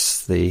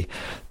express the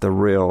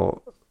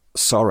real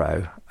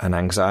sorrow and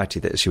anxiety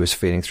that she was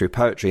feeling through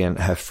poetry, and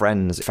her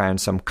friends found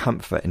some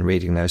comfort in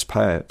reading those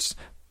poems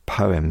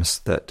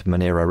that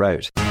Munira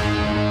wrote.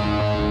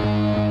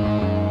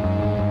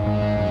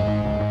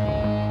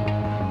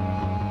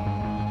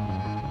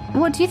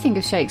 What do you think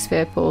of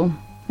Shakespeare, Paul?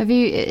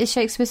 Is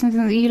Shakespeare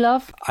something that you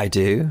love? I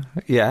do,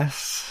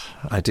 yes.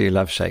 I do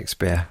love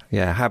Shakespeare.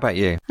 Yeah, how about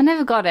you? I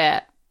never got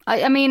it.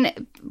 I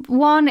mean,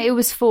 one, it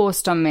was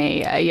forced on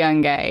me at a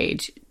young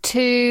age.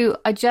 Two,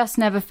 I just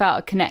never felt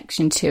a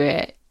connection to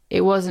it.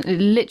 It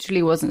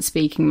literally wasn't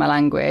speaking my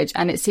language,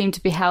 and it seemed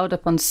to be held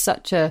up on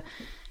such a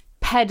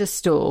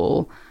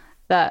pedestal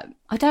that,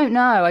 I don't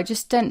know, I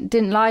just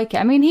didn't like it.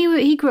 I mean,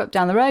 he grew up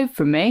down the road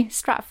from me,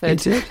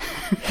 Stratford. He did.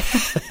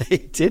 He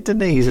did,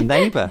 didn't he? He's a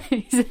neighbour.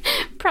 He's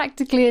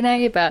practically a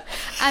neighbour.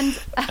 And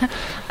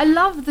I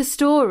love the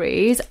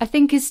stories. I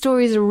think his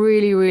stories are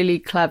really, really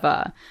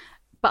clever.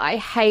 But I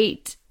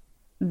hated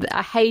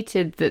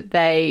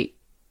that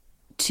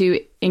to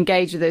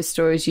engage with those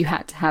stories, you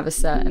had to have a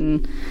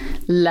certain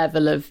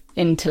level of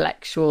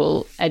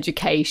intellectual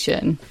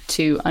education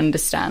to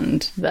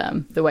understand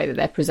them, the way that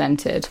they're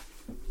presented.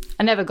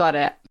 I never got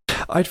it.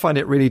 I'd find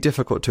it really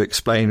difficult to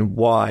explain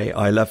why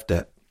I loved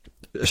it,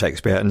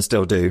 Shakespeare, and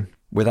still do,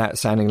 without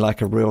sounding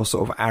like a real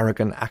sort of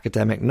arrogant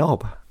academic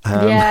knob.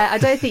 Yeah, I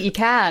don't think you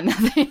can. I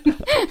think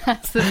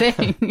that's the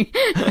thing.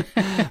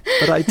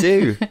 But I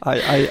do.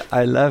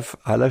 I love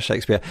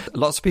Shakespeare.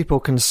 Lots of people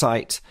can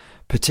cite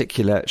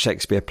particular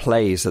Shakespeare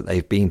plays that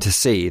they've been to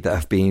see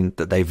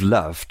that they've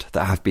loved,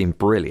 that have been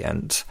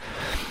brilliant.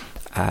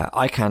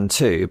 I can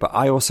too, but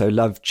I also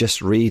love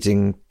just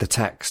reading the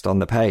text on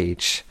the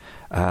page.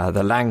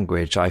 The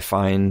language I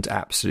find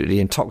absolutely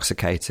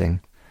intoxicating.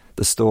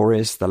 The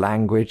stories, the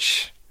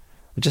language,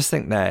 I just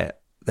think they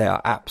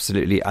are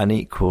absolutely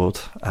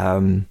unequalled.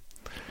 There's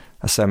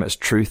so much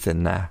truth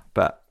in there,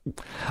 but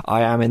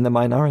I am in the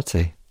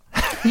minority.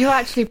 You're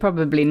actually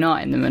probably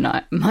not in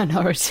the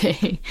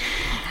minority.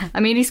 I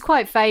mean, he's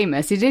quite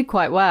famous. He did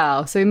quite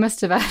well, so he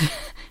must have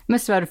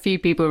had a few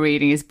people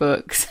reading his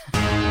books.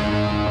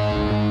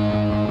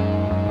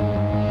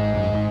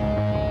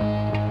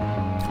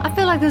 I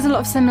feel like there's a lot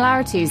of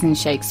similarities in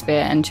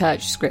Shakespeare and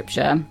church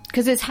scripture,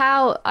 because it's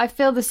how I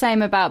feel the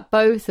same about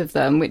both of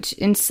them, which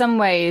in some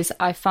ways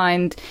I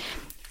find...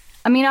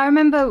 I mean, I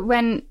remember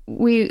when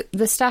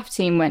the staff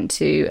team went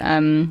to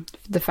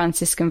the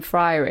Franciscan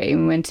Friary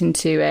and went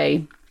into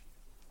a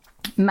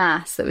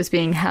mass that was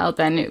being held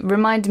then. It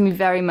reminded me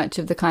very much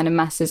of the kind of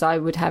masses I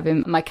would have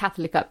in my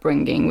Catholic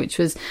upbringing, which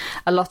was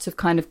a lot of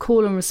kind of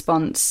call and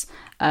response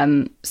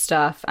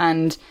stuff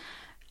and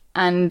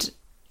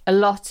a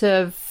lot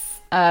of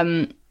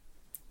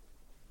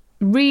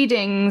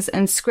readings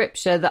and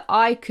scripture that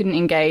I couldn't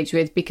engage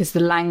with because the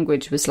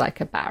language was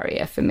like a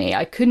barrier for me.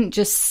 I couldn't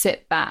just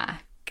sit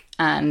back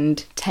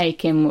and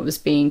take in what was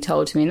being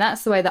told to me. And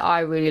that's the way that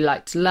I really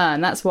like to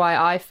learn. That's why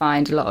I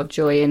find a lot of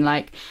joy in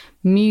like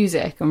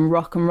music and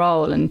rock and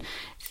roll and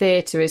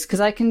theatre, is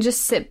because I can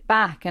just sit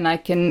back and I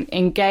can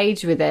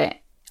engage with it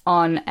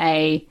on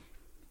a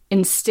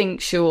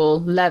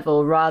instinctual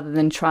level rather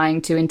than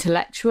trying to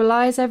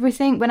intellectualize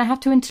everything. When I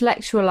have to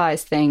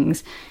intellectualize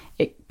things,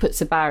 it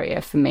puts a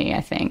barrier for me, I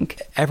think.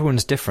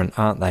 Everyone's different,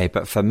 aren't they?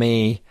 But for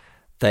me,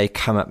 they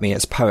come at me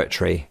as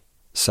poetry.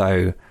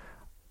 So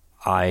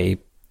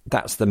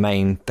that's the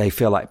main, they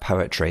feel like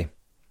poetry.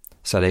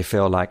 So they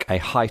feel like a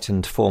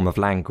heightened form of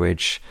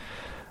language,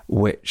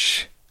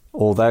 which,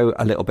 although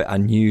a little bit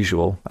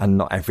unusual and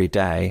not every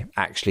day,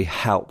 actually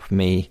help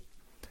me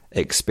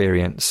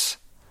experience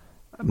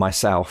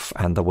myself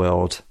and the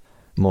world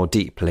more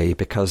deeply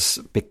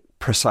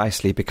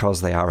precisely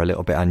because they are a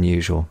little bit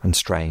unusual and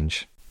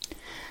strange.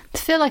 They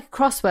feel like a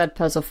crossword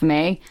puzzle for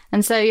me.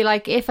 And so you're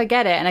like, if I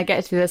get it and I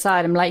get to the other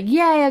side, I'm like,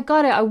 yay, I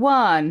got it, I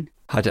won.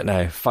 I don't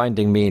know,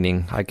 finding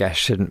meaning, I guess,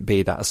 shouldn't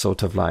be that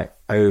sort of like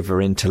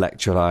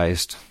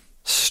over-intellectualized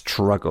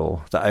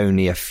struggle that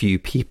only a few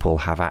people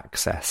have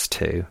access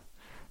to.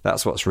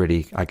 That's what's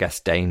really, I guess,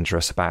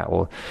 dangerous about,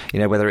 or, you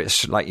know, whether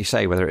it's, like you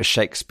say, whether it's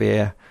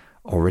Shakespeare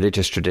or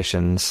religious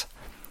traditions,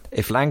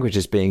 if language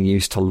is being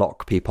used to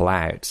lock people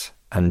out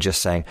and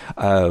just saying,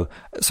 oh,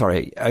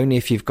 sorry, only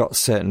if you've got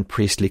certain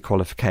priestly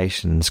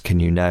qualifications can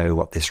you know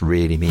what this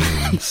really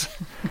means.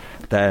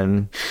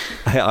 then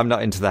I'm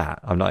not into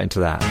that. I'm not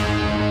into that.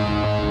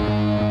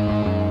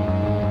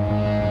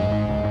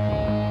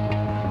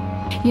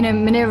 You know,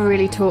 Munira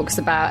really talks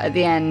about at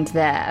the end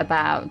there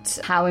about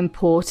how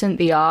important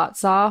the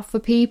arts are for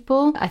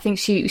people. I think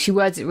she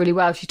words it really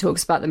well. She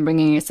talks about them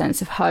bringing a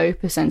sense of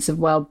hope, a sense of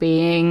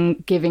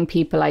well-being, giving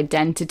people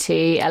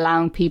identity,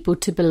 allowing people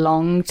to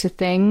belong to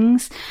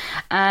things.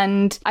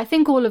 And I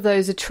think all of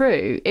those are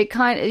true. It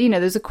kind of, you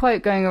know, there's a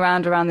quote going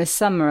around this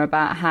summer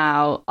about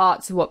how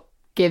arts are what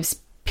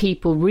gives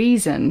people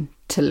reason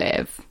to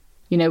live.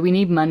 You know, we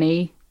need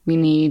money, we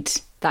need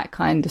that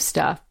kind of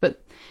stuff, but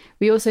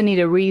we also need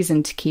a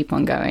reason to keep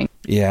on going.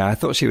 Yeah, I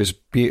thought she was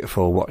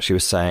beautiful, what she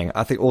was saying.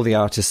 I think all the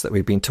artists that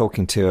we've been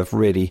talking to have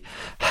really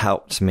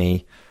helped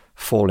me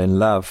fall in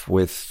love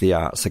with the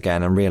arts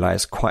again and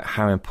realise quite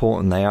how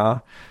important they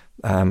are.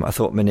 I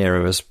thought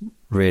Munira was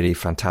really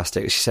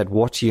fantastic. She said,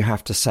 what you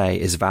have to say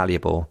is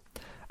valuable.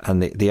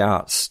 And the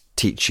arts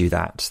teach you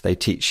that. They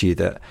teach you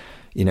that,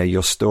 you know,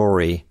 your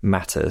story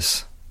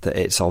matters, that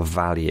it's of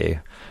value.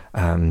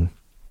 And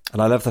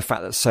I love the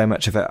fact that so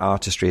much of her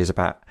artistry is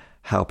about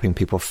helping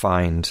people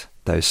find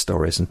those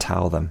stories and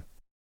tell them.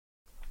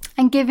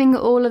 And giving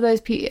all of those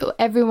people,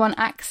 everyone,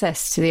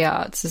 access to the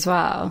arts as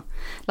well.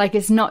 Like,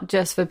 it's not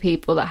just for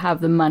people that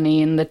have the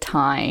money and the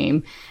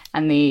time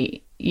and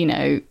the, you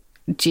know,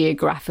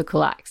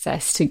 geographical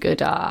access to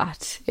good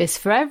art. It's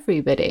for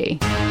everybody.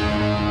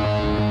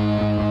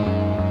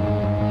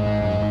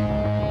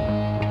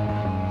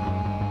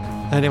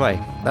 Anyway,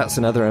 that's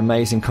another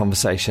amazing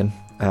conversation.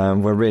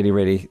 We're really,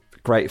 really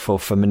grateful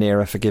for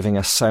Munira for giving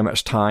us so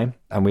much time,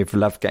 and we've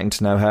loved getting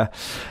to know her.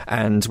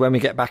 And when we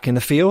get back in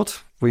the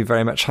field, we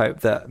very much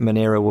hope that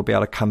Munira will be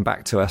able to come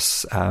back to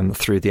us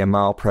through the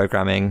Amal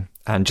programming,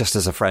 and just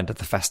as a friend at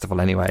the festival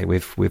anyway.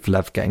 We've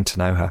loved getting to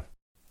know her.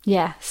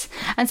 Yes.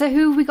 And so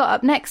who have we got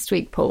up next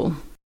week, Paul?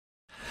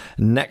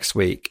 Next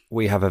week,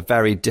 we have a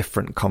very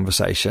different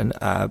conversation,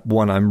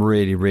 one I'm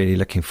really, really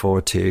looking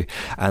forward to,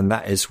 and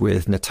that is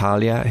with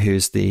Natalia,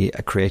 who's the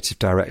creative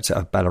director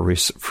of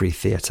Belarus Free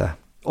Theatre.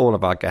 All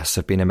of our guests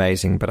have been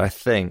amazing, but I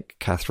think,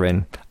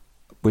 Catherine,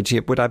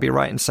 would I be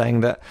right in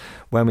saying that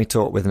when we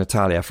talked with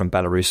Natalia from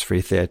Belarus Free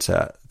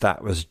Theatre,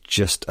 that was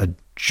just a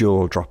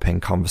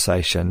jaw-dropping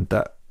conversation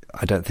that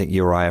I don't think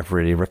you or I have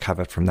really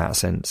recovered from that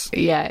since?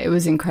 Yeah, it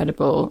was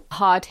incredible.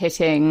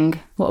 Hard-hitting.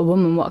 What a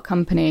woman, what a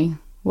company,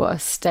 what a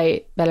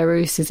state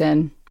Belarus is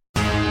in.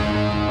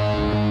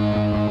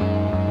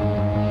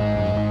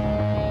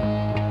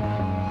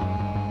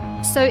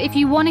 So if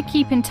you want to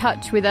keep in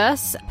touch with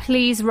us,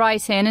 please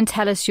write in and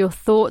tell us your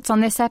thoughts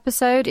on this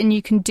episode. And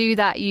you can do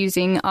that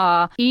using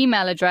our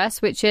email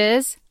address, which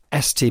is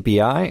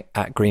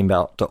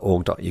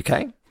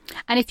stbi@greenbelt.org.uk.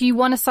 And if you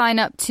want to sign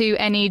up to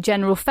any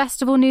general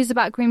festival news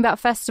about Greenbelt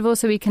Festival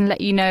so we can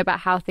let you know about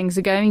how things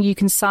are going, you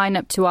can sign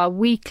up to our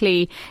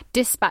weekly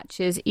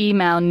Dispatches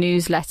email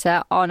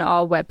newsletter on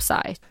our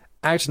website.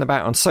 Out and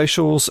about on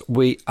socials,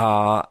 we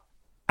are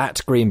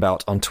at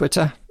Greenbelt on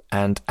Twitter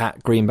and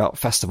at Greenbelt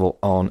Festival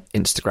on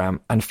Instagram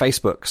and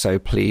Facebook. So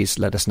please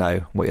let us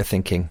know what you're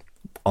thinking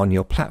on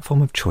your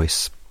platform of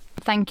choice.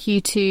 Thank you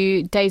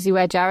to Daisy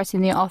Ware Jarrett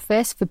in the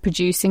office for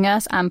producing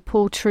us, and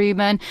Paul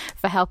Truman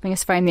for helping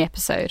us frame the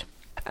episode.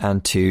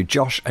 And to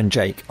Josh and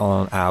Jake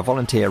on our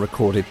volunteer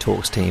recorded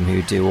talks team,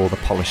 who do all the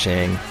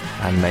polishing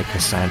and make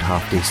us sound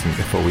half decent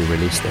before we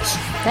release this.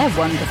 They're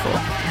wonderful.